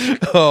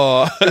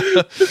 Oh,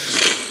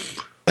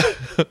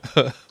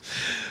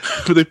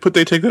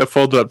 They take that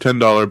folded up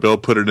 $10 bill,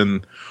 put it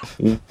in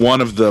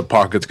one of the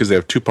pockets because they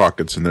have two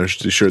pockets, and their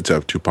shirts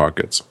have two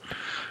pockets,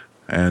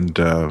 and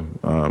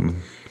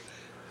I'm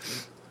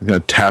gonna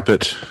tap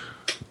it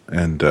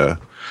and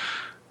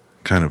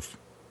kind of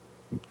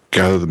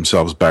gather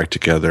themselves back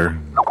together,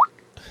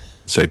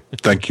 say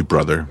thank you,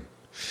 brother,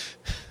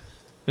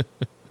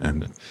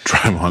 and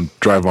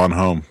drive on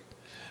home.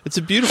 It's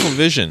a beautiful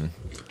vision,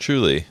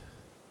 truly.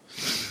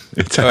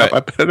 It right.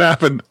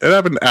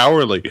 happened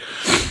hourly,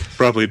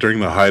 probably during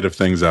the height of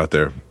things out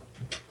there.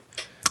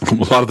 A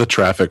lot of the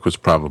traffic was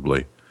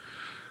probably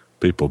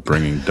people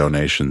bringing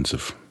donations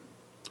of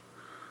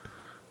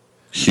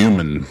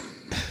human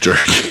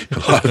jerky. A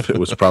lot of it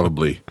was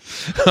probably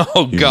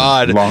Oh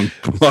God! a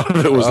lot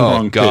of it was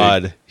long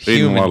God! pig. They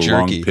eating a Human lot of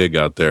jerky. long pig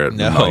out there at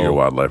No. Meyer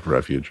Wildlife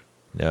Refuge.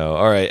 No.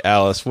 All right,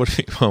 Alice. What?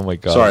 Oh my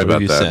God! Sorry what about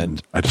did you that.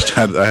 send?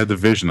 I had the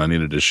vision. I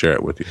needed to share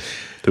it with you.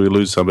 Did we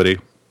lose somebody?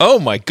 Oh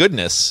my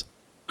goodness!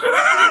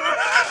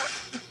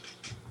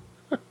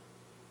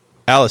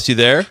 Alice, you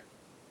there?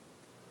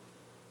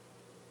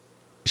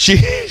 She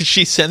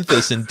sent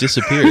this and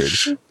disappeared.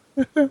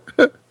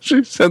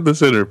 She said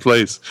this in her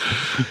place.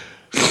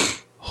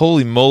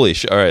 Holy moly!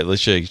 All right,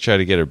 let's try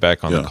to get her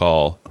back on the Yeah.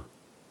 call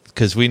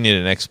because we need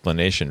an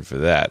explanation for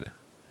that.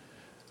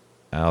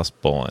 Alice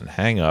Bullen,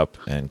 hang up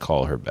and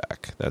call her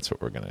back. That's what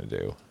we're gonna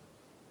do.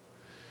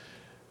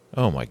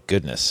 Oh my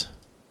goodness!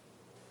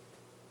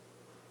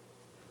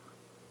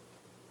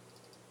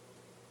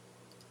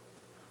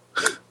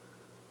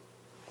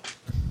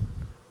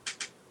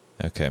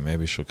 Okay,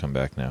 maybe she'll come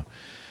back now.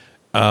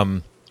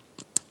 I'm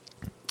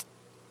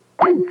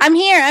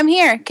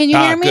here. Can you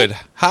hear me? Good.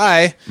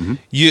 Hi.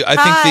 You. I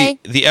Hi.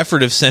 think the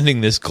effort of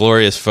sending this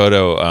glorious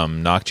photo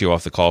knocked you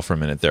off the call for a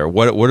minute there.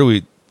 What are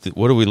we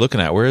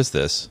looking at? Where is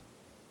this?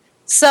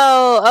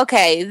 So,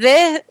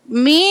 okay,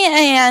 me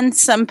and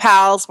some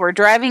pals were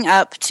driving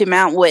up to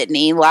Mount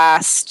Whitney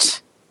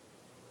last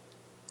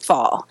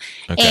fall,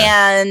 Okay.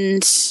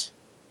 and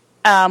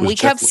we Jeff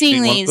kept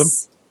seeing Whitney one of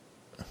these.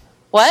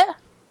 What?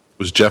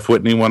 Was Jeff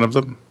Whitney one of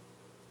them?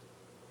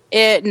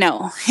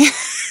 No,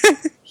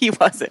 he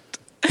wasn't.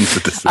 This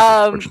is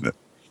unfortunate.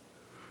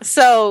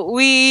 So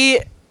we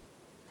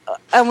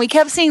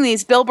kept seeing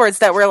these billboards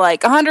that were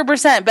like 100%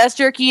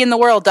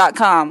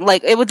 bestjerkyintheworld.com.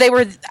 Like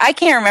I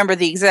can't remember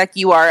the exact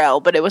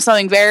URL, but it was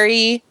something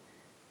very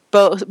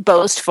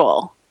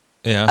boastful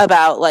Yeah.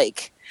 about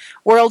like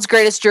world's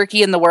greatest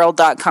jerky in the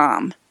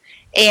world.com.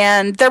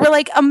 And there were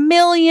like a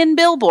million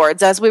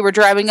billboards as we were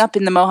driving up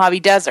in the Mojave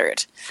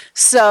Desert.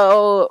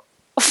 So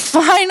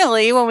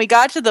finally, when we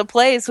got to the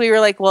place, we were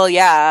like, well,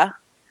 yeah,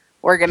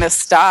 we're going to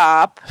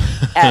stop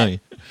at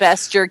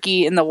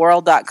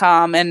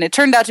bestjerkyintheworld.com. And it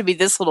turned out to be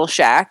this little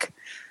shack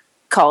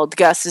called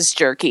Gus's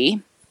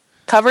Jerky,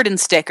 covered in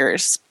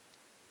stickers.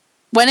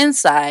 Went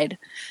inside,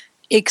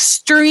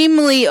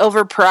 extremely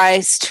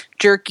overpriced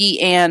jerky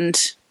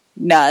and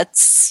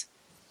nuts,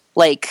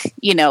 like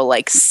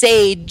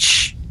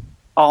sage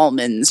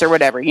almonds or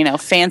whatever,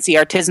 fancy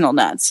artisanal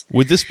nuts.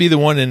 Would this be the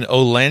one in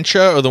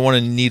Olancha or the one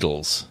in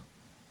Needles?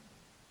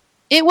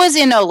 It was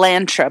in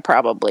Olantra,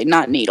 probably,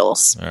 not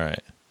Needles. All right.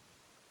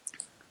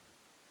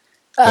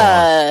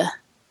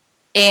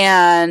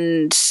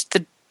 And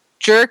the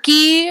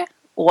jerky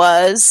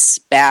was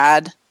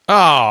bad,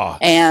 Oh,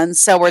 and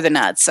so were the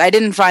nuts. I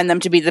didn't find them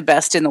to be the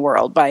best in the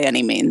world by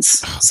any means.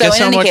 So Guess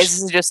in how any much- case,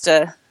 this is just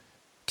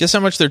guess how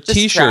much their Just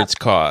T-shirts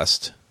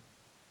cost?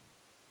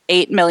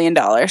 $8 million.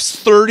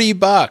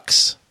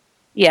 $30.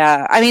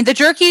 Yeah, I mean the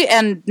jerky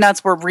and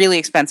nuts were really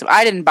expensive.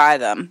 I didn't buy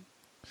them.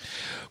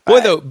 Boy,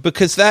 though,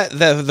 because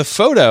the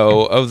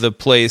photo of the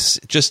place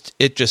just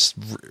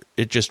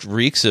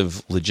reeks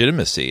of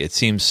legitimacy. It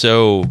seems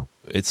so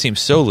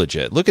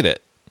legit. Look at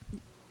it.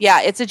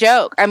 Yeah, it's a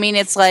joke. I mean,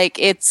 it's a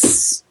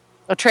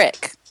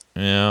trick.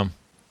 Yeah.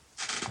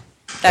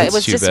 It That's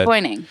was too bad.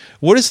 disappointing.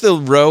 What is the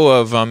row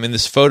of in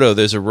this photo?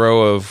 There's a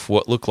row of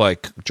what look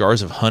like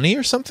jars of honey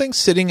or something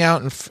sitting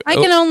out in. I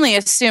can only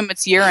assume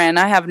it's urine.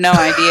 I have no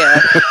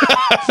idea.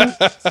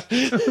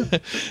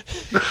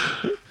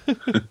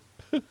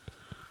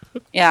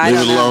 Yeah, I Leave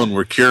don't it know. alone.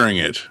 We're curing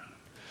it.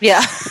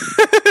 Yeah,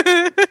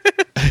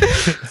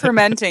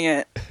 fermenting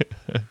it.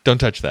 Don't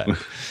touch that.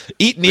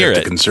 Eat We near have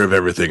to it. conserve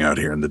everything out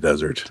here in the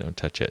desert. Don't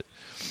touch it.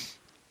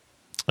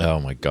 Oh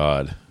my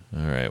God!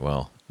 All right.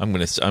 Well, I'm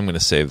gonna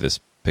save this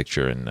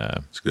picture and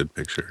It's a good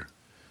picture.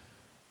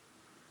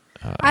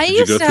 I Did you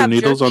used go to through have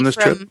Needles jerky on this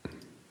from- trip?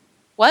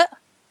 What?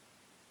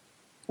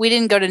 We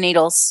didn't go to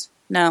Needles.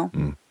 No,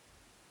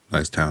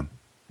 Nice town.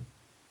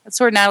 that's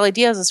where Natalie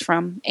Diaz is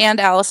from, and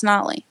Alice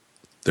Notley,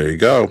 There you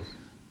go.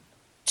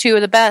 two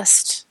of the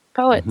best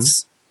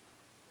poets.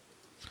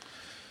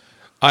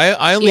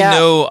 I only Yeah.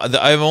 know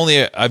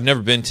I've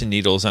never been to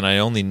Needles, and I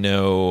only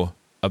know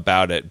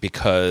about it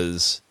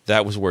because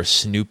that was where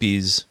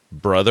Snoopy's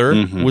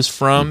brother was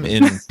from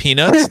in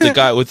Peanuts, the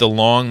guy with the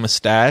long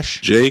mustache.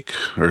 Jake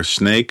or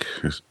Snake?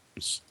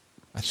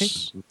 I think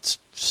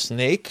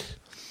Snake.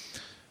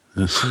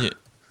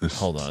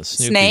 Hold on,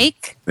 Snoopy.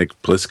 Snake.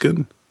 Snake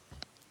Plissken?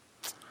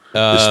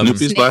 Is Snoopy's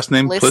Snake last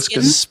name Plissken?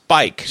 Pliskin?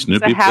 Spike.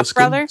 Snoopy half Plissken?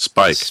 brother?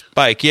 Spike.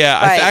 Spike. Yeah,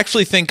 Spike. I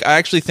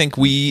actually think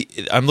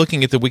I'm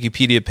looking at the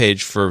Wikipedia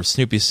page for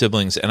Snoopy's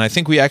siblings, and I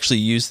think we actually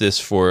used this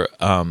for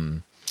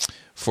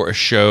a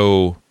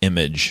show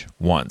image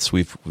once.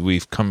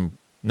 We've come.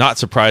 Not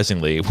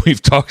surprisingly,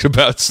 we've talked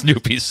about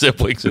Snoopy's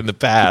siblings in the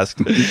past,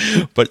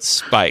 but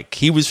Spike,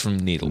 he was from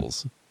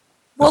Needles.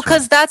 Well,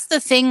 because that's the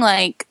thing.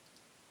 Like,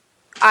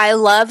 I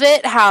love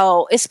it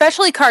how,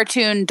 especially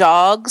cartoon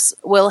dogs,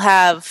 will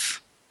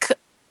have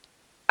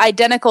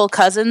identical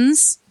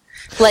cousins.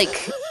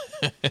 Like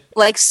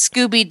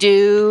Scooby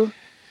Doo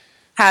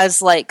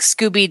has like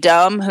Scooby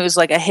Dum, who's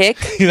like a hick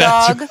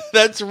dog.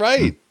 That's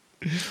right.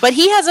 But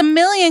he has a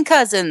million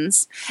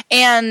cousins,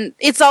 and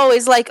it's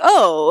always like,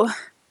 oh,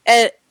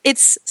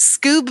 it's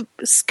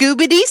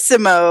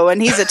Scooby-Dissimo,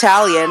 and he's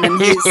Italian,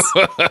 and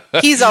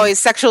he's always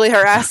sexually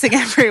harassing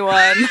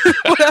everyone.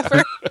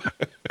 Whatever.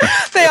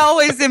 They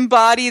always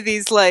embody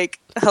these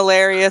like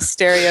hilarious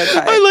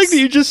stereotypes. I like that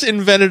you just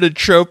invented a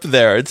trope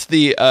there. It's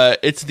the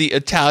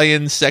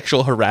Italian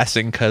sexual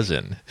harassing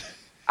cousin.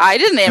 I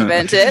didn't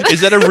invent it. Is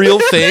that a real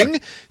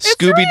thing?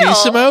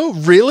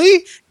 Scooby-Dissimo?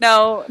 Really?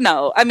 No.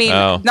 I mean,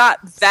 not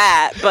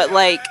that, but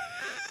like.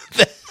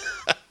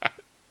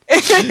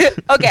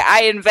 Okay,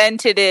 I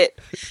invented it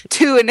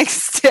to an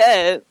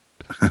extent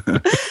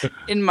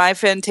in my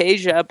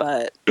Fantasia,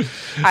 but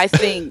I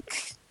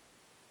think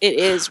it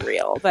is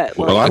real. That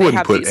well, I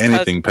wouldn't put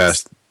anything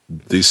past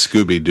these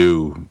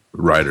Scooby-Doo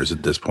writers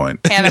at this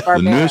point.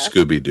 The new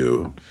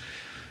Scooby-Doo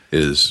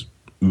is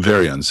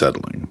very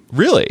unsettling.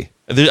 Really?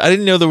 I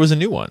didn't know there was a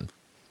new one.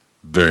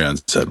 Very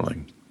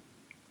unsettling.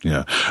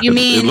 Yeah, you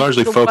mean it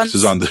largely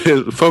focuses on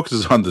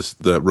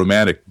the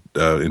romantic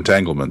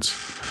entanglements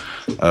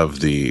of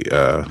the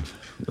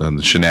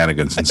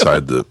shenanigans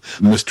inside the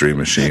mystery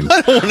machine,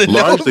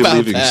 largely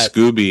leaving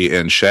Scooby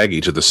and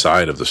Shaggy to the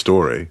side of the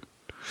story.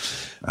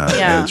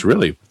 And it's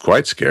really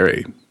quite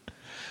scary.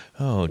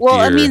 Oh, well,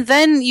 dear. I mean,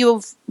 then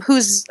you've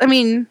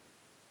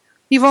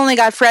only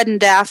got Fred and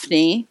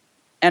Daphne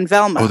and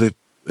Velma. Oh, they've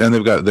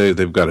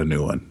got a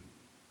new one.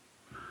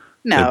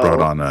 No, they brought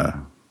on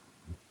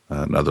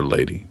another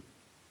lady.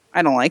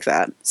 I don't like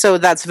that. So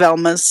that's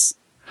Velma's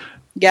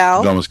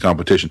gal. Velma's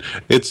competition.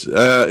 It's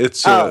now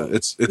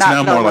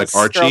more like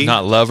Archie, girl.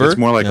 Not Lover. It's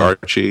more like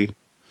Archie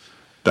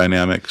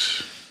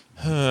dynamics.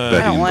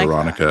 Betty and like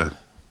Veronica.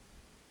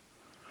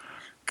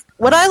 That.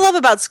 What I love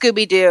about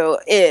Scooby-Doo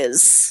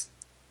is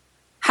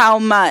how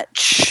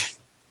much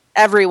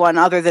everyone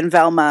other than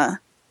Velma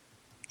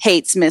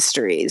hates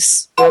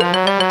mysteries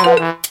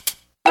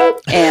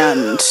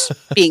and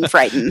being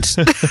frightened.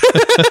 They're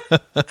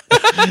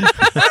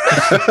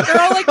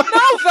all like,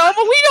 no, Velma,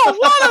 we don't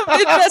want to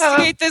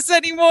investigate this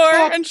anymore.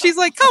 And she's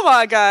like, come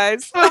on,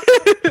 guys.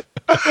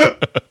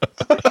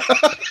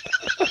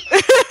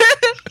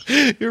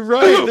 You're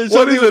right. There's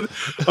what is it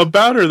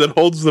about her that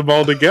holds them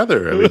all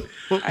together? I mean,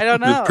 I don't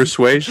know.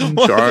 Persuasion,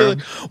 charm.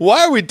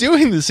 Why are we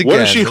doing this again?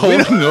 What is she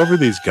holding over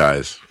these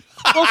guys?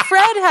 Well,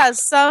 Fred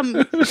has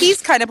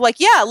he's kind of like,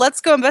 yeah,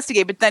 let's go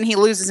investigate, but then he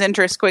loses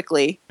interest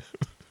quickly.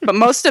 But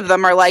most of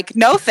them are like,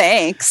 no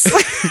thanks.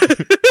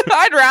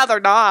 I'd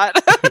rather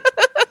not.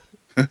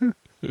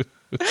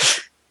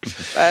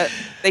 But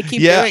they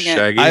keep doing it.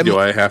 Shaggy, do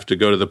I have to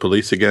go to the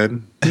police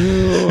again?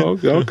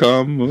 I'll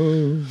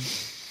come.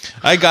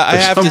 I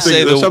have to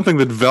say there's something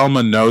that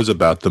Velma knows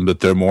about them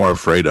that they're more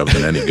afraid of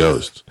than any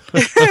ghost.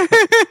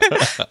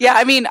 Yeah,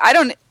 I mean,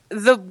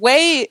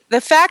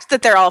 the fact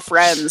that they're all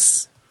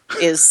friends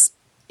is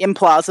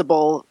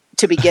implausible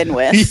to begin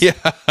with. Yeah.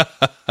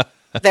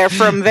 They're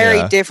from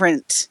very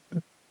different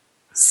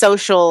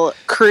social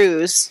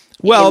crews.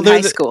 Well,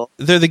 high school.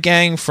 They're the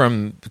gang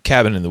from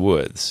Cabin in the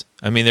Woods.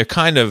 I mean, they're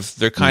kind of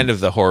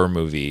the horror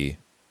movie.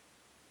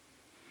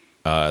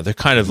 They're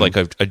kind of like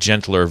a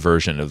gentler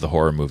version of the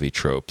horror movie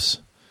tropes.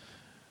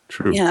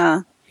 True.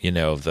 Yeah. You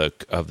know, the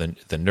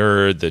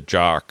nerd, the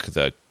jock,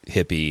 the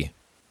hippie,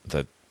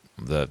 the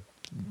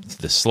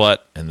slut,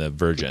 and the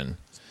virgin.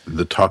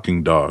 The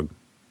talking dog.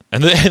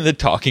 And the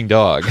talking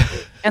dog.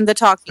 And the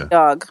talking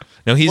dog.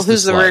 No, he's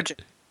who's the virgin?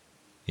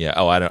 Yeah.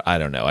 Oh, I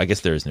don't know. I guess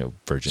there is no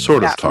virgin.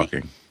 Sort of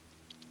talking.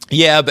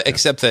 Yeah, but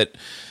except that,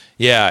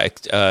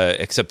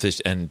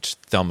 and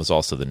Thelma's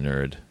also the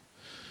nerd.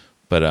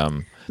 But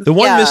the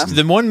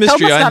one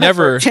mystery I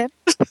never.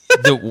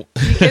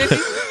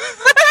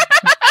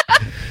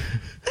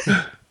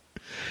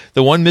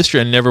 The one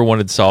mystery I never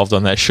wanted solved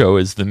on that show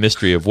is the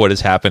mystery of what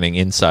is happening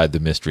inside the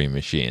mystery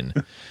machine.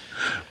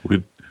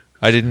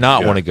 I did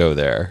not want to go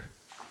there.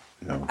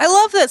 I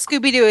love that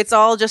Scooby-Doo, it's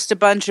all just a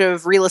bunch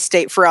of real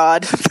estate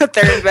fraud that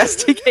they're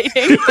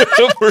investigating.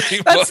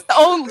 That's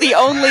the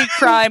only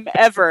crime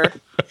ever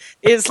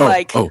is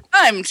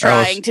I'm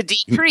trying to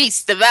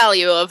decrease the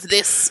value of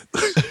this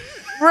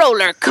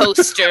roller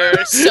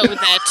coaster so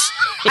that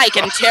I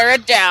can tear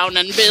it down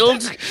and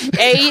build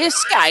a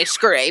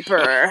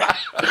skyscraper.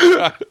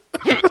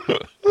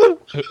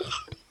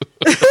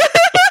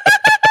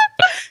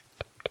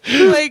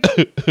 Like,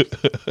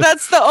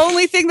 that's the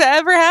only thing that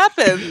ever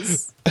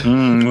happens.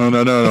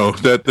 No.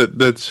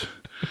 That's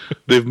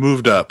they've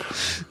moved up.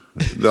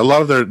 A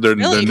lot of their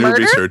new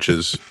research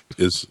is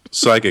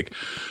psychic.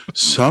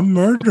 Some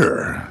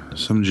murder,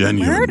 some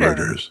genuine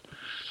murders.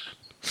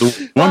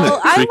 The one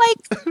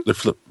the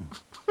flip.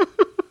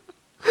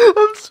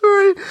 I'm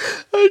Sorry,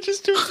 I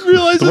just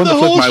realized The that one that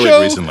flipped my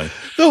wig recently.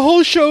 the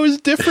whole show is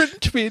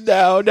different to me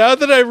now. Now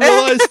that I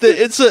realize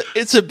that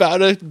it's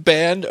about a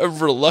band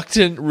of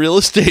reluctant real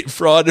estate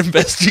fraud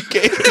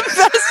investigators.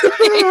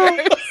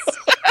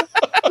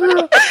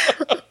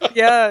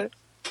 Yeah.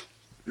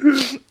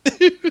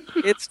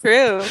 It's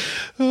true.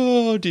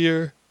 Oh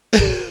dear.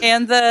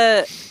 And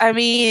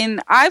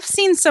I've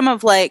seen some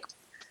of like,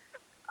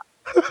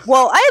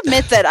 well, I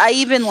admit that I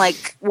even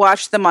like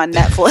watch them on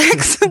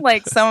Netflix,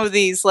 like some of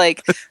these,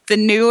 like the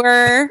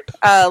newer,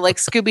 like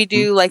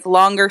Scooby-Doo, like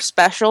longer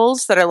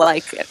specials that are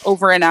like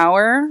over an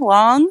hour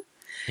long,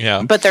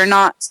 Yeah. but they're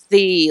not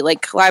the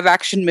like live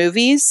action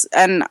movies.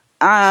 And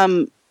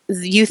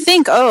you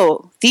think,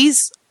 oh,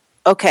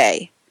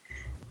 okay,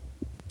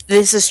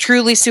 this is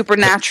truly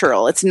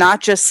supernatural. It's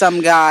not just some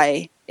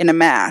guy in a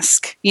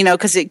mask,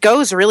 because it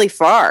goes really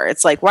far.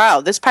 It's like,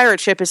 wow, this pirate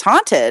ship is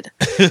haunted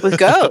with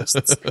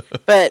ghosts.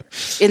 But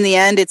in the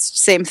end, it's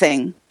same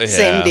thing,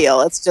 same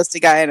deal. It's just a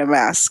guy in a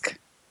mask.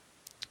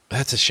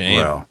 That's a shame.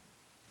 Well,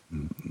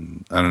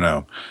 I don't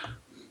know.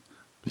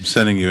 I'm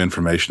sending you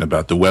information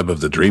about the web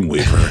of the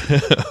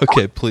Dreamweaver.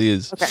 Okay,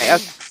 please. Okay.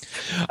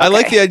 I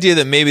like the idea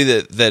that maybe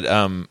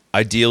that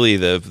ideally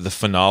the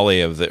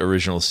finale of the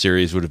original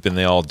series would have been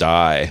they all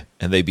die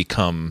and they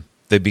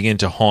begin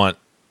to haunt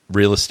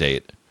real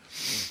estate.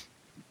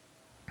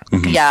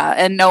 Mm-hmm. Yeah,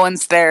 and no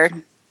one's there.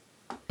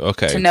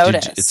 Okay. To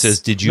notice. It says,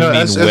 "Did you mean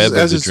web of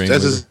the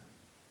Dreamweaver?"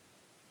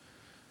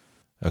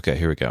 Okay,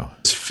 here we go.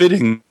 It's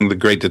fitting the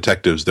great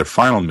detectives. Their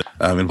final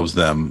involves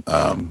them.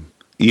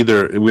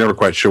 Either we're never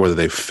quite sure whether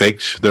they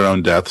faked their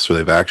own deaths or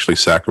they've actually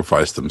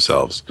sacrificed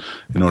themselves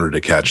in order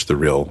to catch the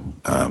real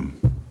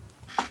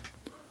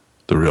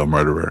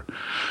murderer.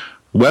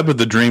 Web of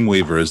the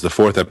Dreamweaver is the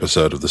 4th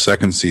episode of the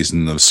 2nd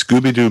season of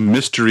Scooby-Doo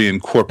Mystery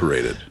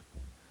Incorporated.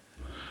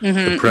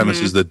 The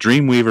premise is that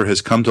Dreamweaver has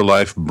come to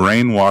life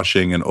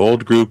brainwashing an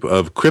old group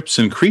of Crips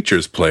and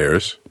Creatures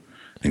players,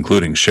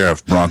 including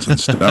Sheriff Bronson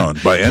Stone,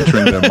 by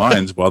entering their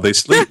minds while they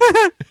sleep.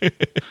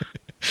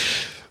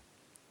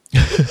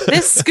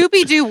 This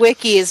Scooby-Doo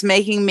wiki is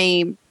making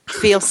me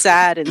feel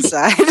sad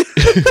inside.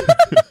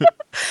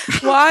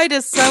 Why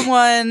does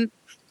someone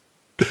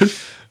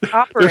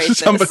operate this?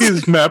 Somebody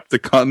has mapped the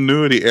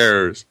continuity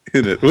errors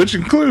in it, which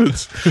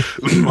includes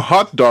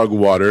hot dog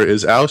water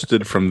is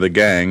ousted from the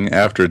gang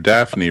after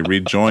Daphne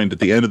rejoined at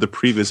the end of the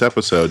previous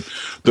episode.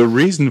 The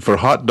reason for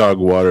hot dog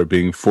water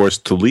being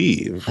forced to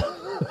leave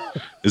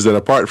is that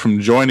apart from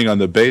joining on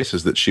the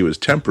basis that she was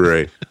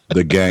temporary,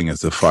 the gang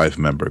is a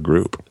 5-member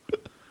group.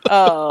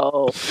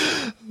 Oh.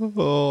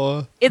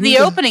 In the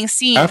opening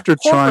scene, After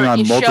trying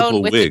on is multiple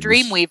shown with wigs. the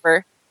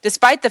Dreamweaver,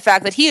 despite the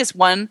fact that he is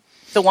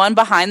the one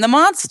behind the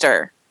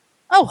monster.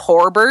 Oh,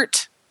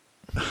 Horbert.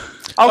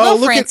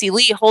 Although Francie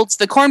Lee holds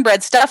the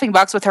cornbread stuffing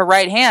box with her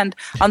right hand,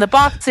 on the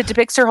box it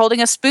depicts her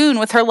holding a spoon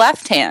with her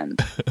left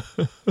hand.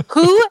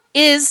 Who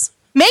is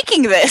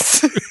making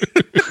this?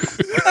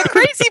 A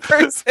crazy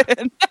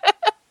person.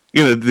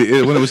 When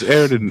it was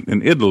aired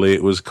in Italy,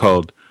 it was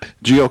called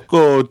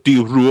Gioco di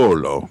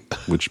Ruolo,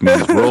 which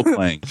means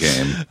role-playing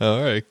game.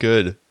 All right,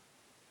 good.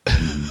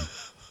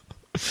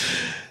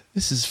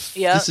 This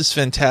is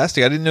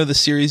fantastic. I didn't know the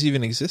series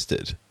even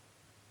existed.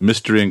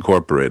 Mystery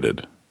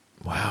Incorporated.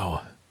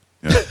 Wow.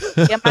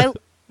 Yeah.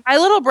 My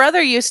little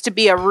brother used to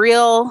be a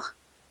real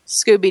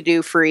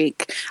Scooby-Doo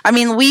freak. I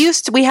mean, we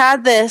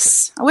had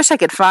this. I wish I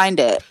could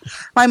find it.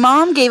 My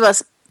mom gave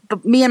us,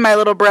 me and my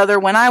little brother,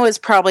 when I was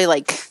probably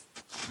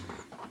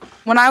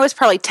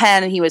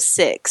 10 and he was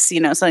 6,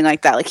 something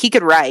like that. Like he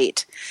could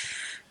write.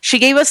 She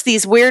gave us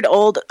these weird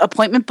old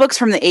appointment books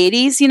from the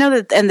 80s,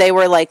 and they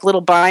were like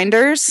little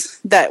binders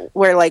that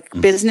where like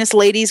business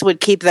ladies would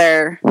keep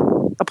their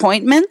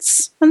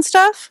appointments and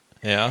stuff.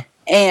 Yeah.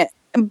 And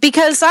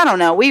because I don't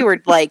know, we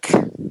were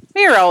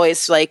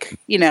always like,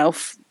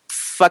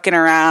 fucking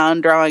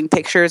around, drawing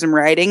pictures and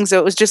writing. So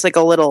it was just like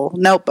a little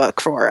notebook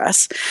for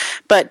us.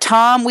 But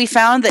Tom, we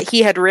found that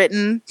he had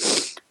written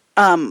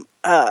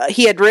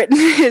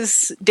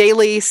his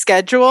daily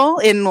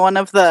schedule on one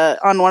of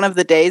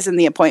the days in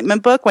the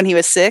appointment book when he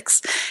was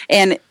 6,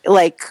 and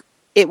like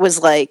it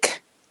was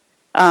like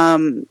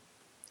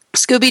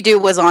Scooby-Doo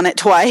was on it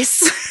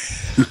twice.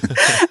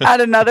 At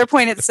another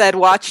point it said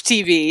watch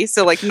TV,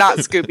 so like not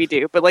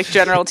Scooby-Doo but like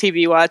general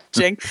TV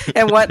watching,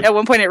 and at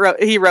one point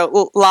he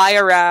wrote lie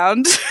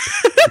around.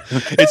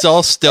 It's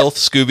all stealth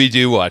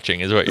Scooby-Doo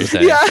watching is what you're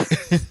saying. Yeah.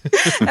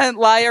 And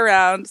lie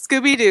around,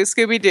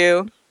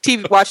 Scooby-Doo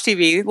TV, watch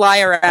TV, lie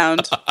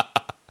around.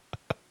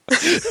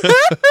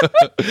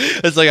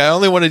 It's like I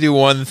only want to do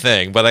one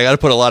thing, but I got to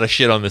put a lot of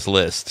shit on this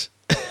list.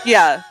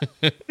 Yeah,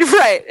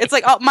 right. It's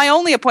like my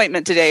only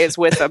appointment today is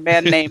with a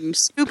man named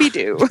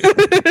Scooby-Doo.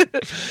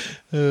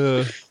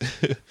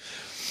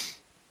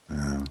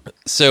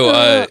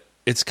 So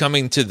it's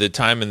coming to the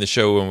time in the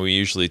show when we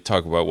usually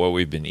talk about what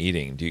we've been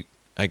eating. Do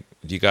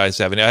you guys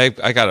have any?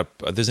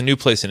 There's a new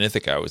place in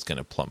Ithaca I was going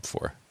to plump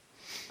for.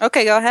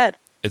 Okay, go ahead.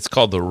 It's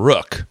called the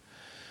Rook.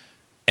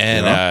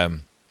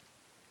 And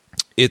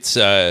it's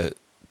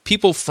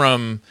people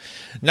from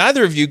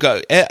neither of you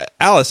got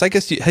Alice. I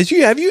guess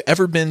have you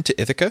ever been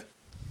to Ithaca?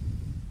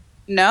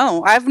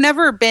 No, I've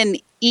never been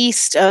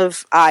east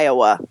of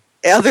Iowa,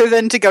 other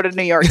than to go to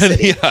New York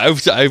City. Yeah,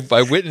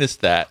 I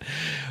witnessed that.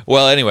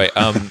 Well, anyway,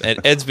 and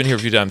Ed's been here a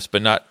few times,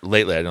 but not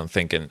lately, I don't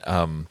think.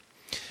 And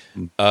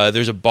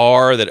there's a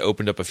bar that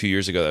opened up a few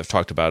years ago that I've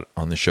talked about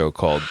on the show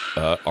called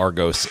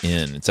Argos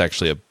Inn. It's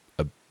actually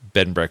a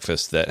bed and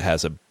breakfast that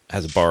has a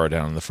bar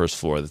down on the first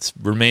floor. That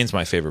remains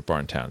my favorite bar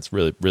in town. It's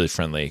really, really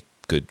friendly,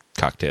 good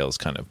cocktails,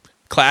 kind of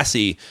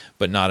classy,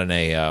 but not in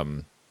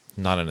a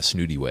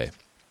snooty way.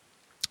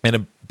 And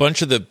a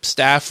bunch of the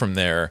staff from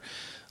there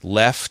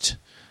left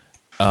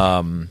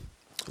Argos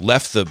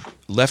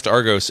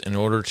in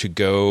order to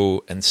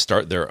go and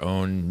start their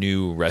own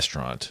new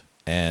restaurant,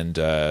 and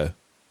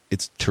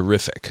it's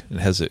terrific. It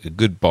has a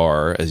good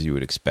bar, as you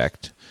would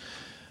expect,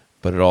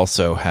 but it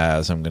also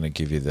has. I'm going to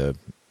give you the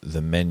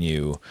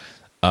menu.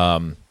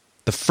 The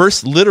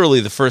first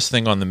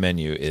thing on the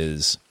menu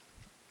is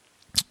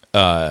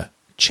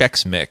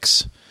Chex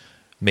Mix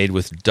made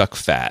with duck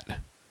fat.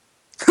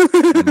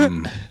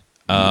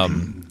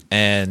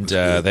 And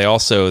they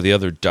also, the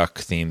other duck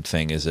themed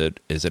thing is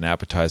an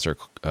appetizer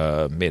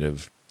made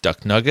of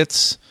duck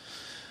nuggets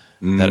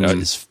that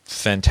is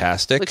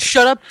fantastic. Like,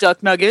 shut up,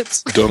 duck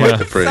nuggets. Don't like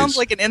the phrase. Sounds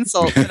like an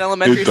insult an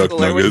elementary Duck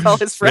schooler would nuggets. call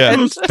his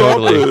friend. Stop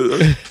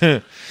Totally.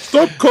 it.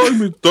 Stop calling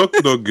me duck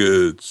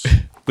nuggets.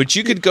 But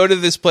you could go to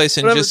this place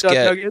and Whatever, just duck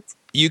get. nuggets.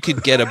 You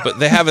could get but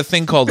they have a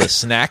thing called a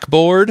snack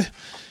board.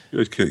 You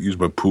guys can't use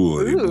my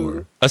pool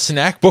anymore. A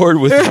snack board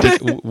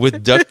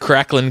with duck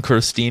crackling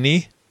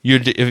crostini.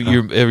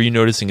 Are you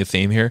noticing a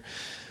theme here?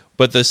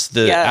 But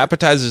the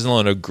appetizers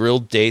alone are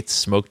grilled dates,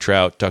 smoked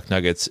trout, duck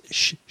nuggets,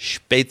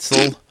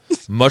 spätzle,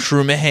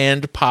 mushroom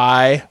hand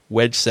pie,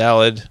 wedge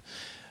salad,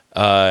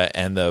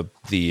 and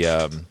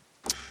they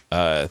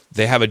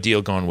have a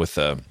deal going with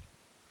the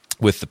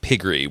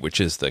Piggery,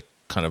 which is the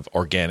kind of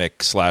organic /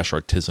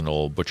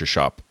 artisanal butcher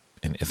shop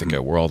in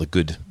Ithaca, where all the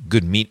good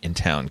meat in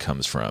town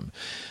comes from.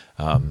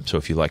 So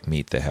if you like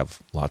meat, they have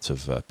lots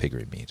of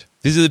Piggery meat.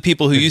 These are the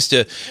people who used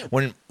to,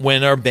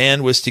 when our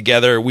band was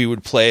together, we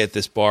would play at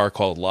this bar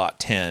called Lot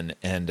 10.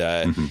 And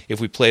if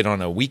we played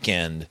on a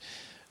weekend,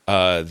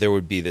 there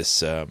would be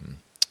this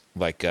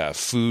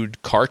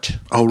food cart,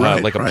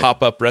 like a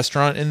pop-up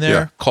restaurant in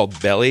there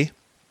called Belly.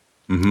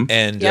 Mm-hmm.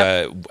 And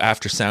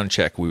after sound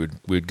check, we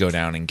would go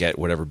down and get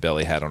whatever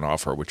Belly had on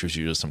offer, which was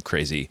usually some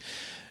crazy...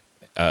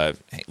 have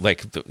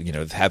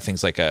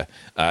things like a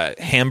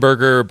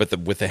hamburger, but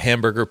with the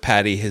hamburger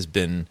patty has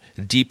been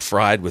deep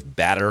fried with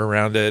batter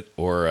around it,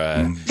 or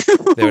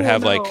they would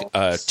have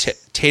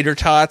tater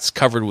tots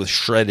covered with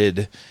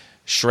shredded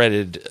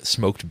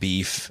smoked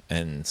beef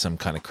and some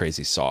kind of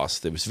crazy sauce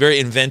that was very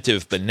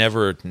inventive, but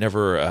never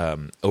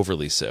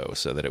overly so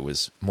that it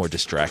was more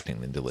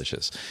distracting than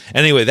delicious.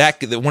 Anyway,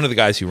 one of the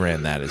guys who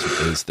ran that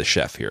is the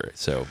chef here,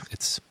 so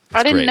it's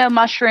I didn't great. know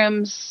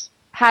mushrooms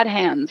had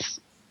hands.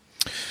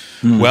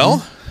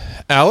 Well,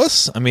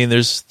 Alice, I mean,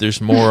 there's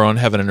more on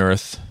heaven and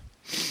earth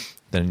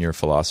than in your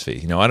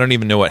philosophy. I don't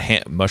even know what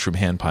mushroom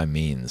hand pie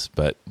means,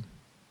 but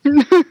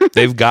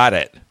they've got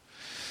it.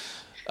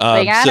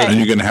 They got it. Are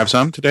you going to have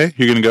some today?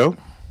 You're going to go?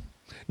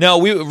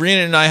 No,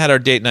 Rena and I had our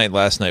date night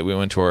last night. We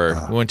went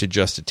to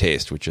Just a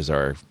Taste, which is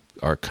our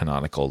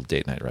canonical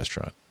date night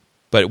restaurant.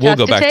 But we'll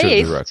go back to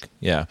the Rook.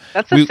 Yeah,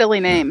 that's a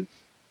silly name.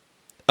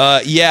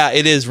 Yeah,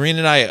 it is. Rena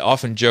and I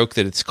often joke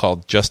that it's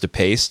called Just a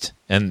Paste,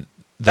 and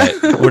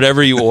that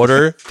whatever you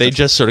order, they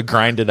just sort of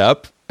grind it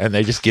up and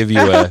they just give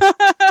you a.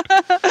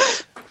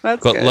 But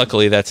good.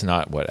 Luckily, that's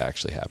not what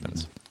actually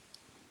happens.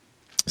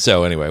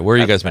 So anyway, where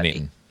have you guys been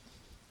eating?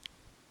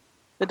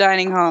 The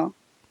dining hall.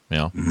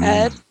 Yeah.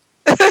 Ed?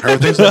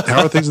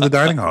 How are things in the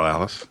dining hall,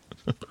 Alice?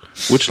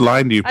 Which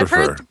line do you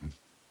prefer?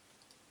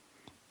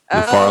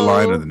 The far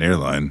line or the near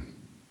line?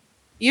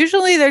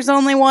 Usually there's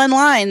only one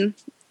line.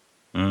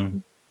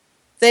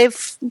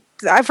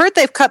 I've heard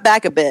they've cut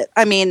back a bit.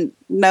 I mean,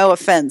 no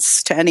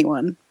offense to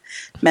anyone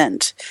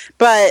meant.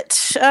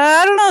 But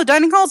I don't know.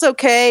 Dining hall's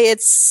okay.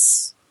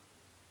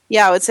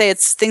 I would say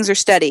things are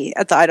steady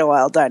at the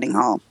Idlewild Dining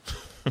Hall.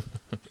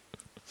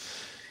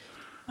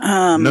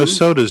 No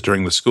sodas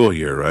during the school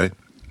year, right?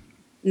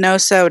 No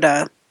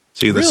soda.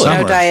 See, the Really?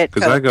 summer, No Diet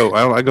because Coke.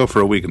 I go for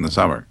a week in the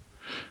summer,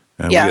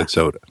 and we get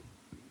soda.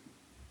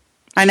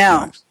 I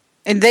know. Nice.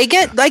 And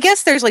I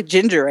guess there's like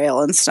ginger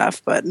ale and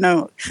stuff, but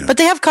no. Yeah. But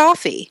they have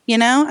coffee,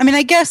 I mean,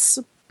 I guess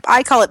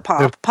I call it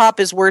pop. Yeah. Pop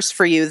is worse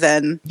for you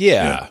than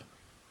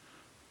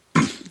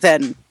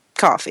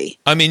coffee.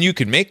 I mean, you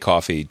could make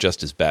coffee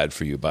just as bad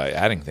for you by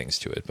adding things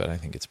to it, but I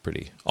think it's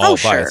pretty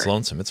by its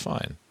lonesome. It's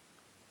fine.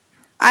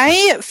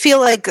 I feel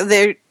like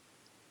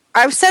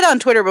I've said on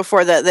Twitter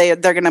before that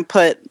they're going to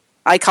put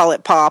I call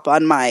it pop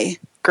on my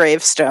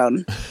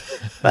gravestone,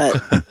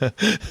 but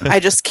I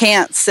just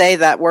can't say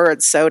that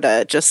word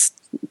soda. It just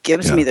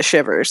gives me the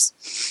shivers.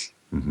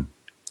 Mm-hmm.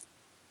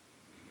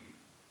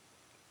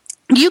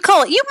 You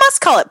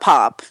must call it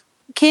pop.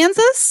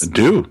 Kansas? I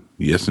do.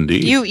 Yes,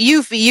 indeed.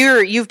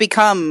 You've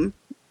become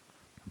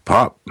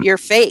Pop. you're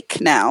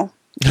fake now.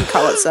 You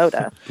call it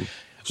soda.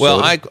 Well,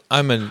 Soda.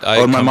 I'm in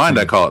my mind,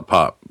 I call it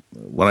pop.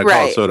 When I call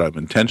Right. it soda, I'm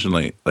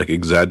intentionally like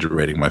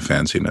exaggerating my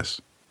fanciness.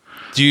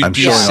 Do you, I'm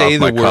do you showing say off the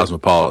my word?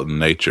 cosmopolitan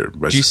nature.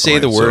 Do you say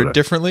the word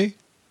differently?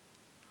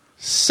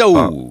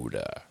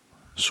 Soda.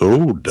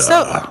 Soda.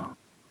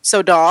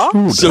 Soda.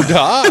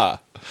 Soda.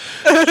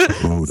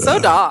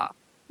 Soda.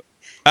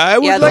 I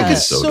would Yeah, like the- a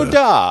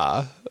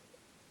soda.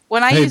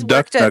 When I Hey, used duck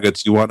worked at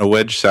nuggets, you want a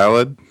wedge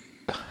salad?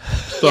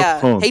 yeah,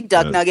 Oh, hey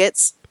duck yeah.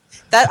 nuggets.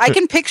 That I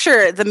can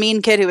picture the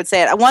mean kid who would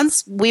say it.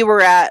 Once we were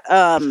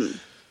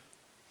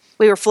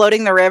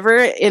floating the river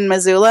in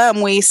Missoula,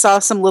 and we saw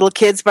some little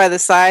kids by the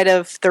side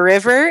of the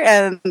river,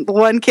 and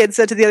one kid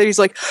said to the other, he's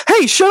like,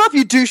 "Hey, shut up,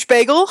 you douche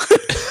bagel."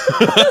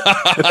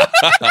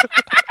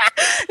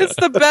 It's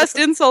the best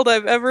insult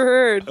I've ever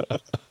heard.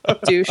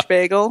 Douche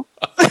bagel.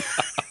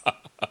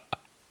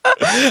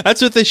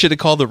 That's what they should have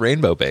called the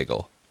rainbow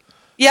bagel.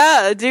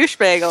 Yeah, a douche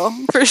bagel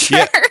for sure.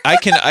 Yeah, I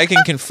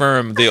can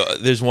confirm.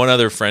 There's one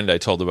other friend I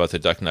told about the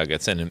duck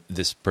nuggets, and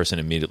this person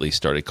immediately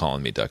started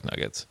calling me duck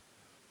nuggets.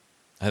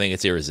 I think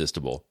it's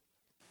irresistible.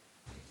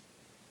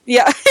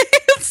 Yeah,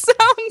 it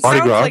sounds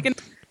Mardi Gras. like an.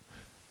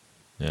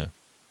 Yeah.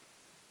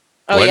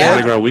 Oh What? yeah.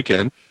 Mardi Gras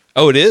weekend.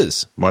 Oh, it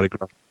is. Mardi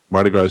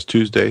Gras is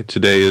Tuesday.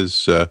 Today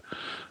is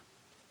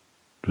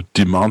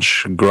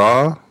Dimanche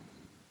Gras,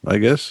 I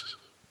guess.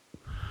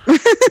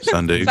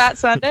 Sunday. Fat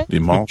Sunday.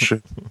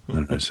 Dimanche. How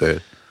did I say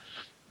it?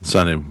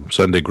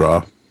 Sunday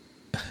Gras.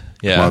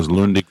 Yeah. Tomorrow's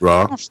Lundi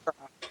Gras.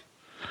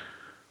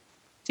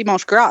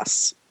 Dimanche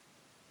gras.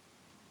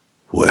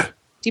 What?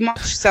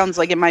 Dimanche sounds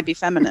like it might be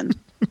feminine.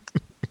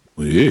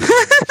 Oui.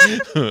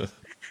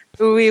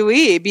 Oui,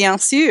 oui, bien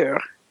sûr.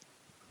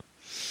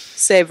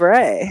 C'est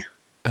vrai.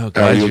 Oh How are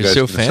God, you you're guys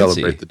so going to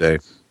celebrate fancy. the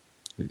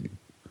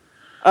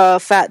day?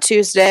 Fat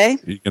Tuesday.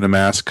 You going to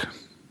mask?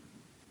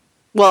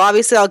 Well,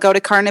 obviously, I'll go to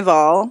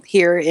Carnival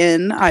here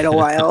in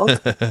Idlewild.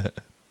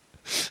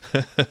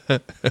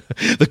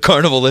 The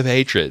carnival of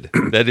hatred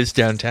that is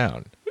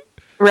downtown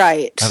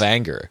Right. of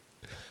anger.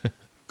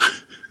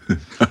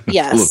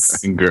 Yes.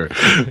 Full of anger,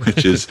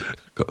 which is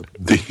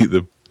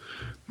the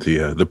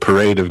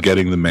parade of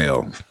getting the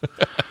mail.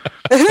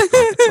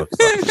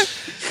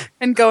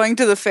 And going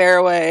to the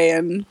fairway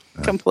and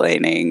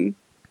complaining.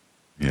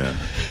 Yeah.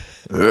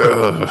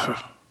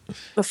 Ugh.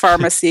 The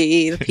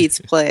pharmacy, the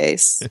pizza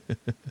place.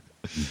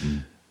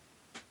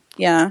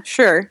 Yeah,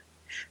 sure.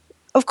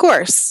 Of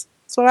course.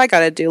 That's what I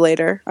got to do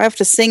later. I have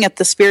to sing at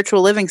the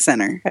Spiritual Living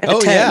Center at Oh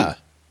 10. yeah.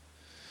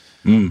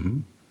 Mm-hmm.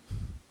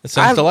 That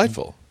sounds I've-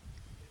 delightful.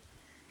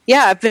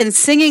 Yeah, I've been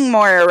singing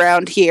more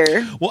around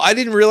here. Well, I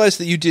didn't realize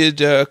that you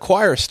did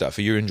choir stuff.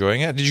 Are you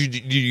enjoying it? Did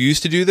you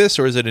used to do this,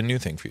 or is it a new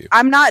thing for you?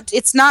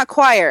 It's not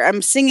choir.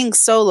 I'm singing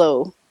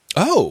solo.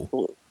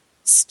 Oh,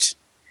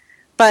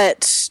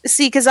 But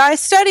see, because I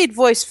studied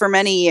voice for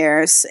many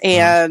years,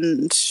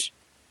 and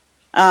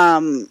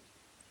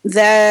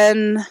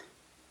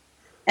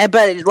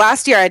but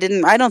last year I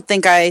don't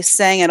think I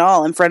sang at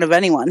all in front of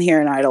anyone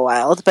here in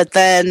Idlewild. But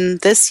then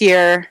this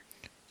year,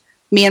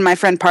 me and my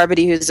friend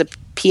Parvati, who's a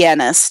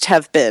pianist,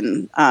 have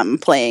been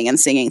playing and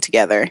singing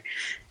together.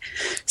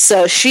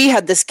 So she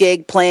had this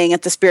gig playing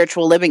at the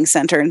Spiritual Living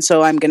Center, and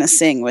so I'm going to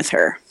sing with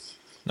her.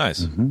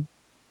 nice.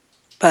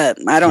 But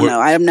I don't know.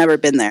 I have never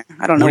been there.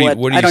 I don't know What are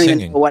you I don't singing?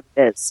 even know what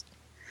it is.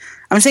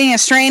 I'm singing a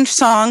strange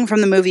song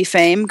from the movie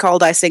Fame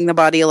called "I Sing the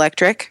Body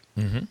Electric,"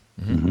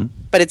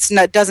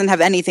 but doesn't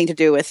have anything to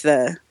do with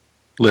the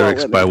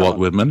Lyrics Walt by Whitman. Walt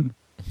Whitman.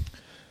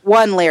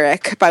 one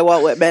lyric by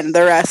Walt Whitman.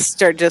 The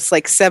rest are just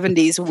like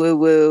 70s woo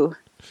woo.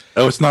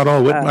 Oh, it's not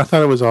all Whitman. I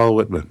thought it was all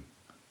Whitman.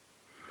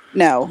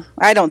 No,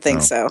 I don't think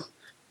No. so.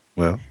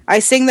 Well, I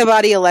sing the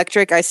body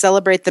electric. I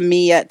celebrate the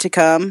me yet to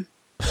come.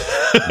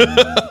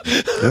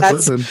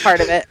 That's Whitman.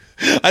 part of it.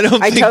 I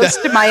don't I think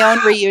toast to my own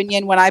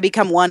reunion when I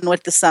become one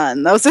with the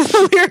sun. Those are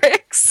the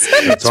lyrics.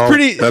 That's all.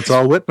 pretty- That's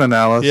all Whitman,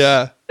 Alice.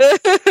 Yeah,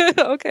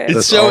 Okay.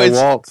 it's That's all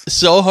Walt.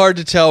 so hard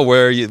to tell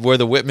where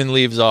the Whitman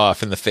leaves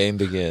off and the Fame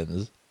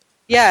begins.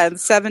 Yeah, in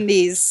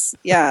 70s.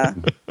 Yeah.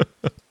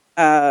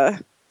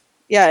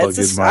 Yeah, Plug it's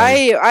in just,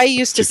 my I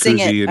used to sing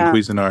Jacuzzi it. and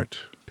Cuisinart.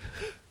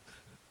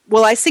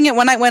 Well, I sing it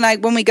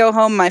when we go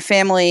home. My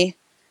family,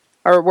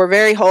 we're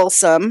very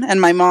wholesome, and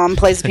my mom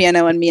plays the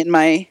piano, and me and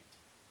my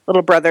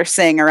little brother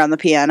sing around the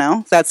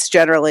piano. That's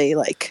generally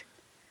like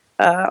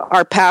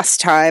our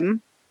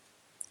pastime,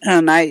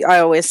 and I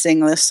always sing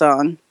this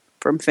song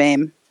from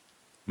Fame.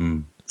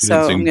 You So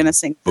didn't sing I'm gonna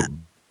sing that.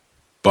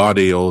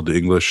 body old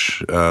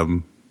English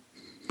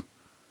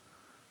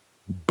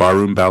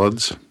barroom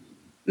ballads.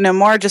 No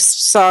more,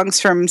 just songs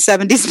from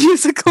 70s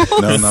musicals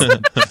No,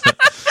 not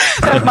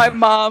that my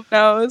mom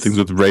knows. things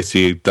with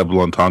racy double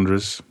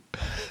entendres.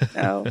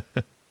 No.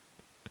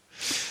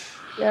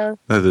 Yeah.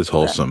 That is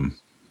wholesome.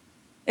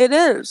 It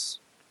is.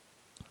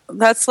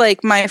 That's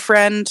like my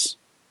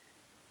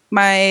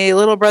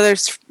little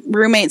brother's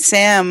roommate,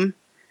 Sam.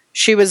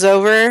 She was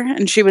over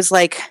and she was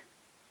like,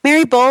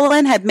 Mary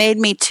Boland had made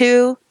me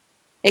 2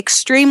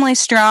 extremely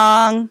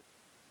strong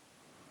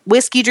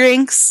whiskey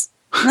drinks.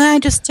 And I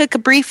just took a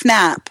brief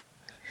nap.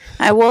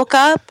 I woke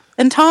up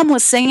and Tom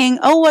was singing,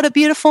 "Oh, what a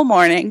beautiful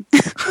morning."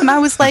 And I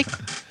was like,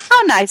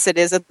 how nice it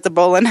is at the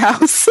Bolin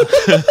House.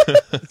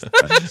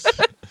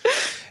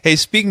 Hey,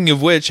 speaking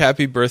of which,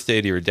 happy birthday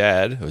to your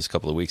dad. It was a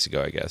couple of weeks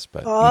ago, I guess.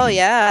 But Oh,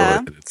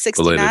 yeah. Belated.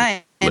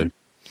 69. Belated.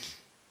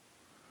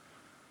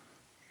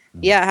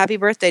 Yeah, happy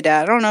birthday,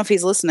 Dad. I don't know if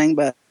he's listening,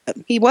 but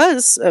he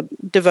was a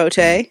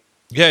devotee.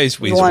 yeah, he's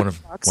one of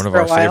for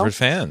our a while. favorite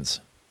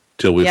fans.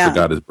 Till we Yeah.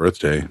 forgot his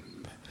birthday.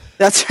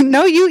 That's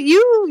no,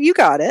 you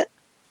got it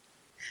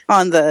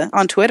on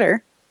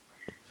Twitter.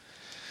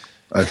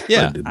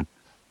 Yeah. I didn't.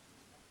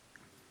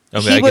 I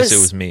mean, He I guess it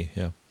was- was me.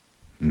 Yeah.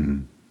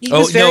 He Oh,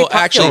 was very no,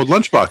 popular. actually- Oh,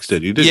 Lunchbox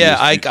did. You did.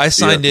 Yeah, You used to- I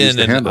signed you used in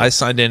to and handle I it.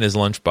 signed in his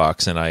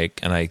lunchbox and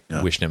I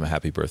Yeah. wished him a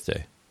happy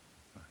birthday.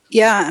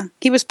 Yeah,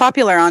 he was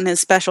popular on his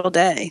special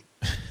day.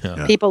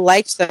 Yeah. People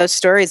liked those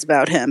stories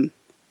about him.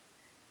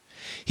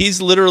 He's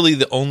literally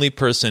the only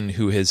person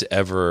who has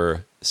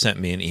ever sent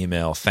me an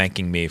email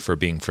thanking me for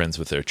being friends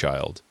with their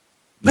child.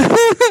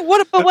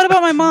 What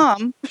about my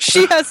mom?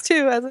 She has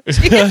too, hasn't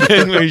she?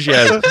 She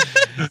has.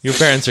 Your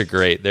parents are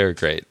great. They're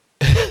great.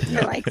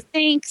 They're like,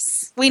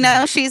 thanks. We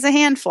know she's a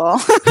handful.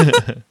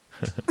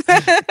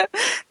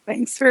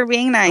 Thanks for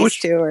being nice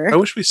to her. I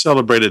wish we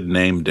celebrated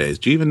name days.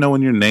 Do you even know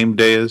when your name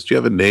day is? Do you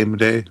have a name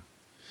day?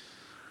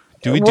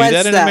 Do we do What's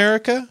that in that?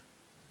 America?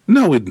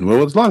 No, well,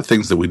 there's a lot of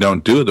things that we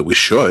don't do that we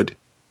should.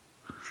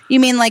 You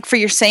mean like for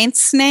your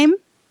saint's name?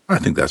 I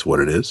think that's what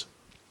it is.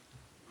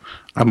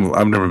 I've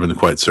never been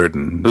quite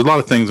certain. There's a lot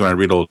of things when I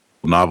read old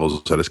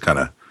novels I just kind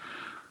of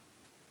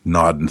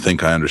nod and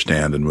think I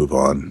understand and move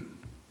on.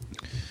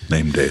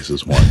 Name days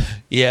is one.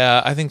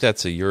 Yeah, I think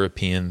that's a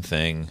European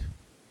thing.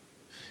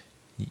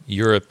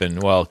 Europe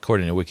and, well,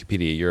 according to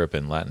Wikipedia, Europe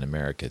and Latin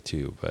America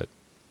too. But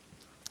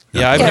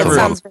yeah, I've Yeah, never. it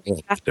sounds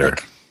very There.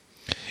 Catholic.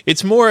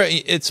 It's more.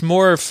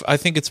 I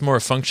think it's more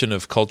a function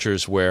of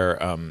cultures where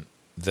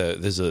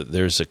there's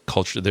a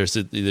culture.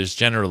 There's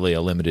generally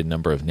a limited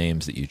number of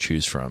names that you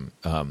choose from.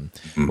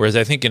 Whereas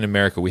I think in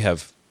America we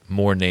have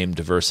more name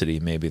diversity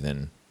maybe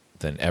than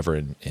ever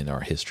in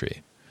our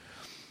history.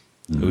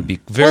 It would be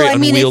very Well, I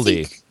mean, I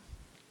unwieldy. think-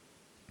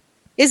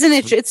 Isn't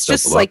it? It's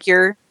just Double up. like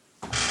your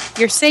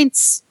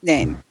saint's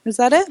name. Is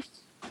that it?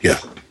 Yeah.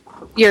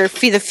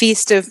 The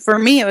feast of. For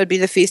me, it would be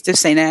the feast of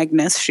Saint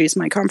Agnes. She's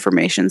my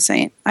confirmation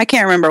saint. I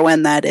can't remember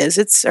when that is.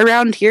 It's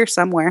around here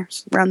somewhere,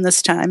 around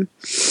this time.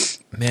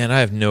 Man, I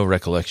have no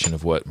recollection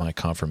of what my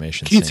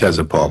confirmation. Keats saint has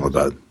a would have poem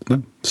been.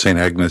 about St.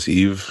 Agnes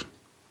Eve.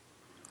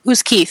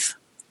 Who's Keith?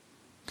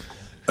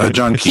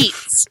 John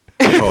Keefe. Keats.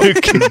 Oh,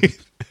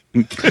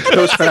 it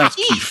was pronounced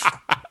Keefe.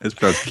 It's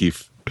pronounced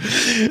Keefe.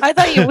 I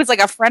thought it was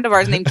like a friend of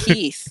ours named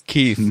Keith.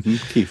 Keith.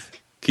 Keefe.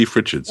 Keith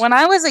Richards. When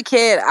I was a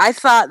kid, I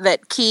thought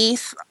that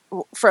Keith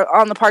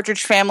on the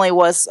Partridge Family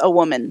was a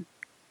woman.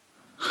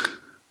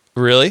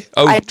 Really?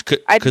 Oh, I-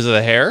 because of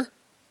the hair?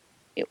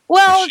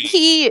 Well,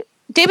 She-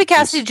 David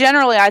Cassidy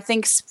generally, I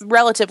think, is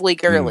relatively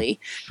girly.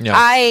 Yeah.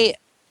 I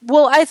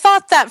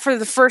thought that for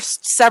the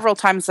first several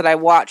times that I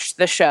watched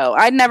the show.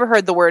 I'd never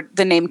heard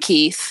the name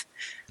Keith.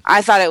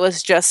 I thought it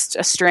was just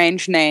a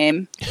strange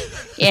name.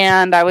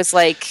 And I was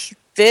like,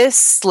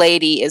 this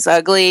lady is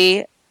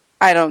ugly.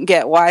 I don't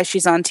get why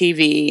she's on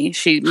TV.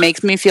 She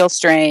makes me feel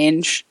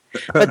strange.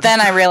 But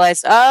then I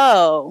realized,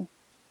 oh,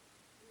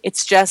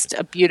 it's just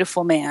a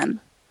beautiful man.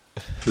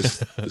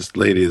 This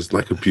lady is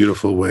like a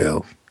beautiful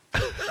whale.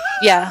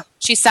 Yeah,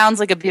 she sounds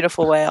like a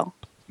beautiful whale.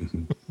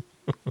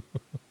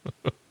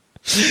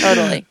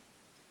 Totally.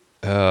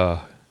 Ed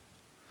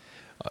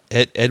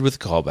with a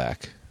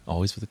callback.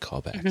 Always with the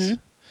callbacks. Mm-hmm.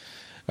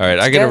 All right,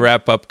 I got to good.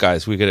 wrap up,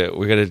 guys. We got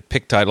to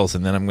pick titles,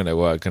 and then I'm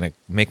gonna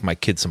make my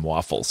kids some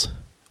waffles,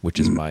 which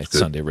is my good.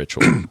 Sunday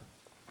ritual.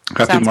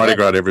 Happy Sounds Mardi good.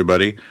 Gras,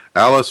 everybody.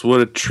 Alice, what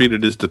a treat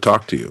it is to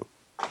talk to you.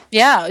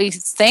 Yeah,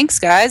 thanks,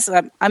 guys.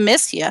 I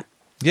miss you.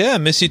 Yeah,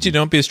 miss you too.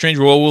 Don't be a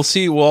stranger. Well,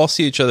 we'll all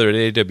see each other at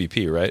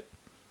AWP, right?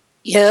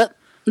 Yep.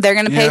 They're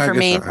going to pay I for guess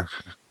me.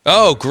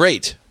 Oh,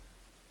 great.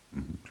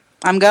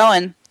 I'm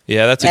going.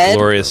 Yeah, that's a Ed,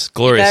 glorious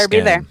better be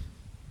scam. there.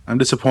 I'm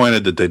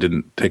disappointed that they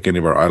didn't take any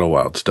of our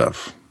Idlewild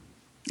stuff.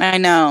 I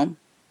know.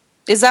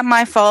 Is that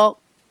my fault?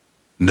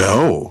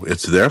 No,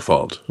 it's their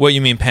fault. What,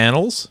 you mean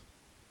panels?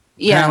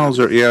 Yeah. Panels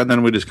are, and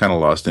then we just kind of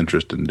lost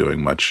interest in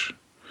doing much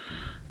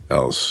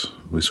else.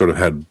 We sort of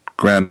had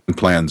grand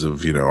plans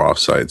of,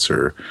 offsites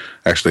or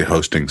actually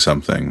hosting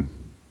something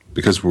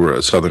because we're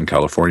a Southern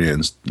California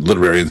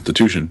literary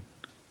institution,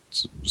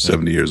 it's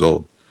 70 years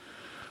old.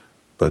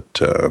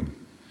 But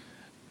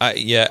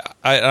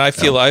I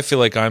feel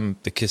like I'm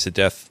the kiss of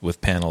death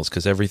with panels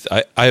because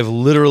I've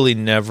literally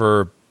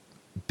never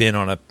been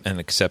on an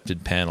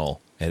accepted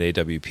panel at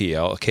AWP.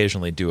 I'll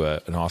occasionally do an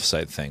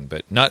offsite thing,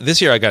 but not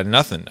this year. I got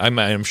nothing.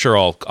 I'm sure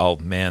I'll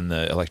man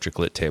the electric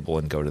lit table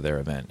and go to their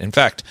event. In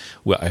fact,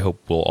 I hope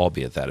we'll all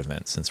be at that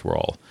event since we're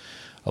all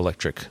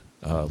electric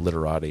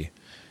literati.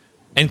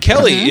 And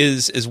Kelly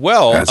is as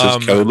well. as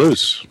is Kelly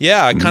Loose.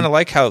 Yeah, I kind of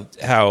like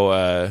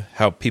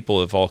how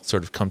people have all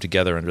sort of come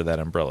together under that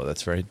umbrella.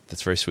 That's very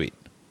sweet.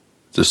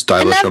 It's a I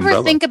stylish never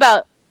umbrella. think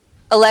about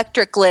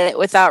electric lit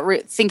without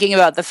thinking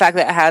about the fact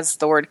that it has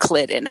the word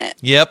clit in it.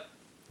 Yep,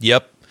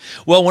 Yep.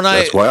 Well,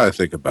 That's why I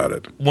think about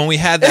it. when we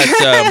had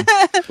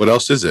that What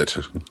else is it?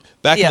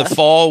 back in Yeah. the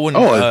fall when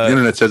The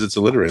internet says it's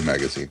a literary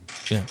magazine.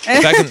 yeah,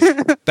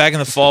 back in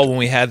the fall when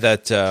we had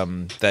that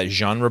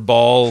genre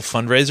ball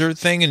fundraiser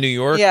thing in New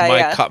York,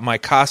 my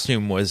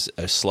costume was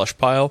a slush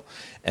pile,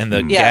 and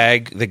the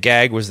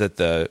gag was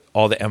that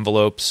all the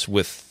envelopes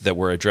that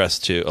were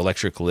addressed to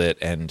Electric Lit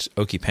and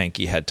Okey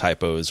Panky had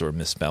typos or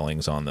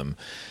misspellings on them,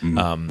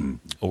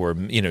 or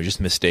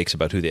just mistakes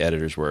about who the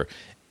editors were,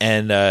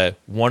 and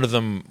one of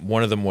them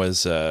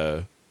was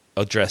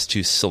addressed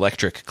to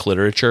Selectric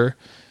Cliterature,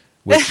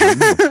 which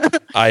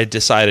I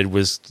decided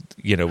was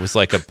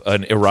like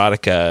an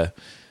erotica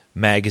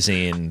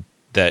magazine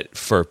that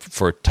for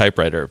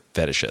typewriter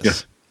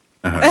fetishes.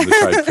 Yeah. The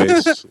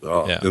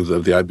typeface. It was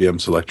of the IBM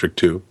Selectric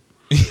 2.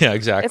 Yeah,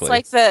 exactly. It's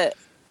like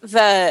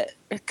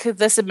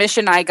the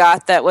submission I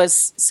got that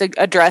was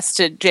addressed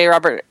to J.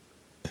 Robert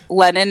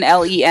Lenin,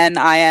 Lenin.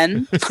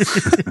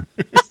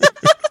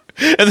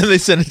 And then they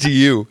sent it to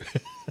you.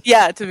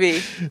 Yeah, to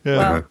me.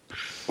 Yeah.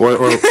 Well,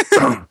 Or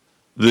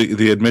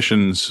the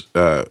admissions.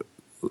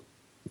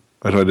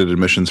 I did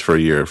admissions for a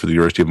year for the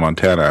University of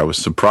Montana. I was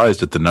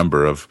surprised at the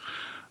number of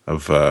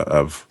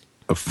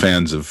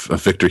fans of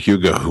Victor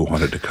Hugo who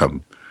wanted to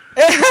come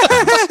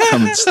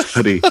and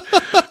study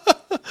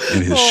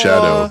in his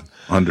shadow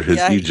under his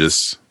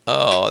aegis.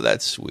 Oh,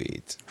 that's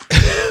sweet.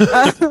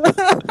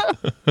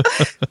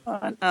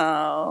 oh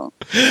no!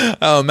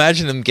 Oh,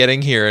 imagine him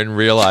getting here and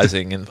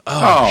realizing, and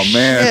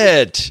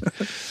man, shit.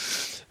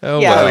 Oh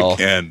Yeah. well. Not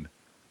again.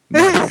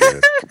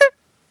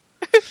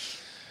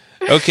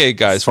 Okay,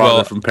 guys.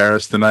 Farther from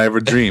Paris than I ever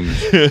dreamed.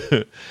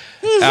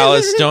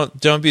 Alice,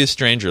 don't be a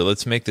stranger.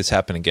 Let's make this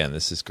happen again.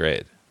 This is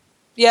great.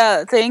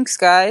 Yeah, thanks,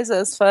 guys. That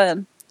was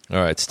fun.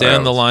 All right, stay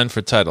on the line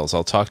for titles.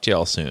 I'll talk to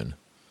y'all soon.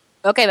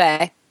 Okay,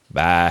 bye.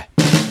 Bye.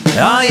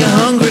 Are you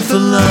hungry for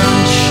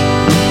lunch?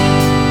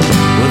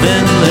 Well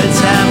then let's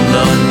have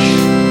lunch.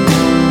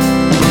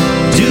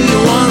 Do you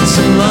want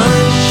some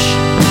lunch?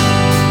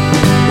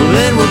 Well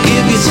then we'll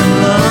give you some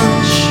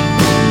lunch.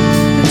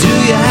 Do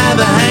you have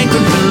a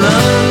hankering for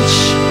lunch?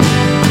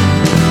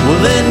 Well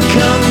then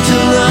come to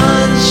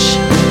lunch,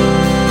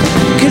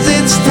 'cause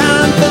it's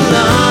time for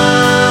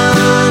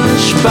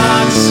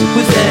Lunchbox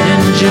with Ed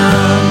and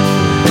John.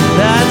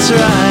 That's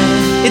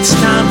right, it's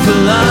time for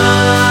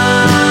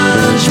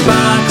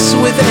Lunchbox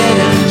with Ed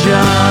and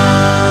John.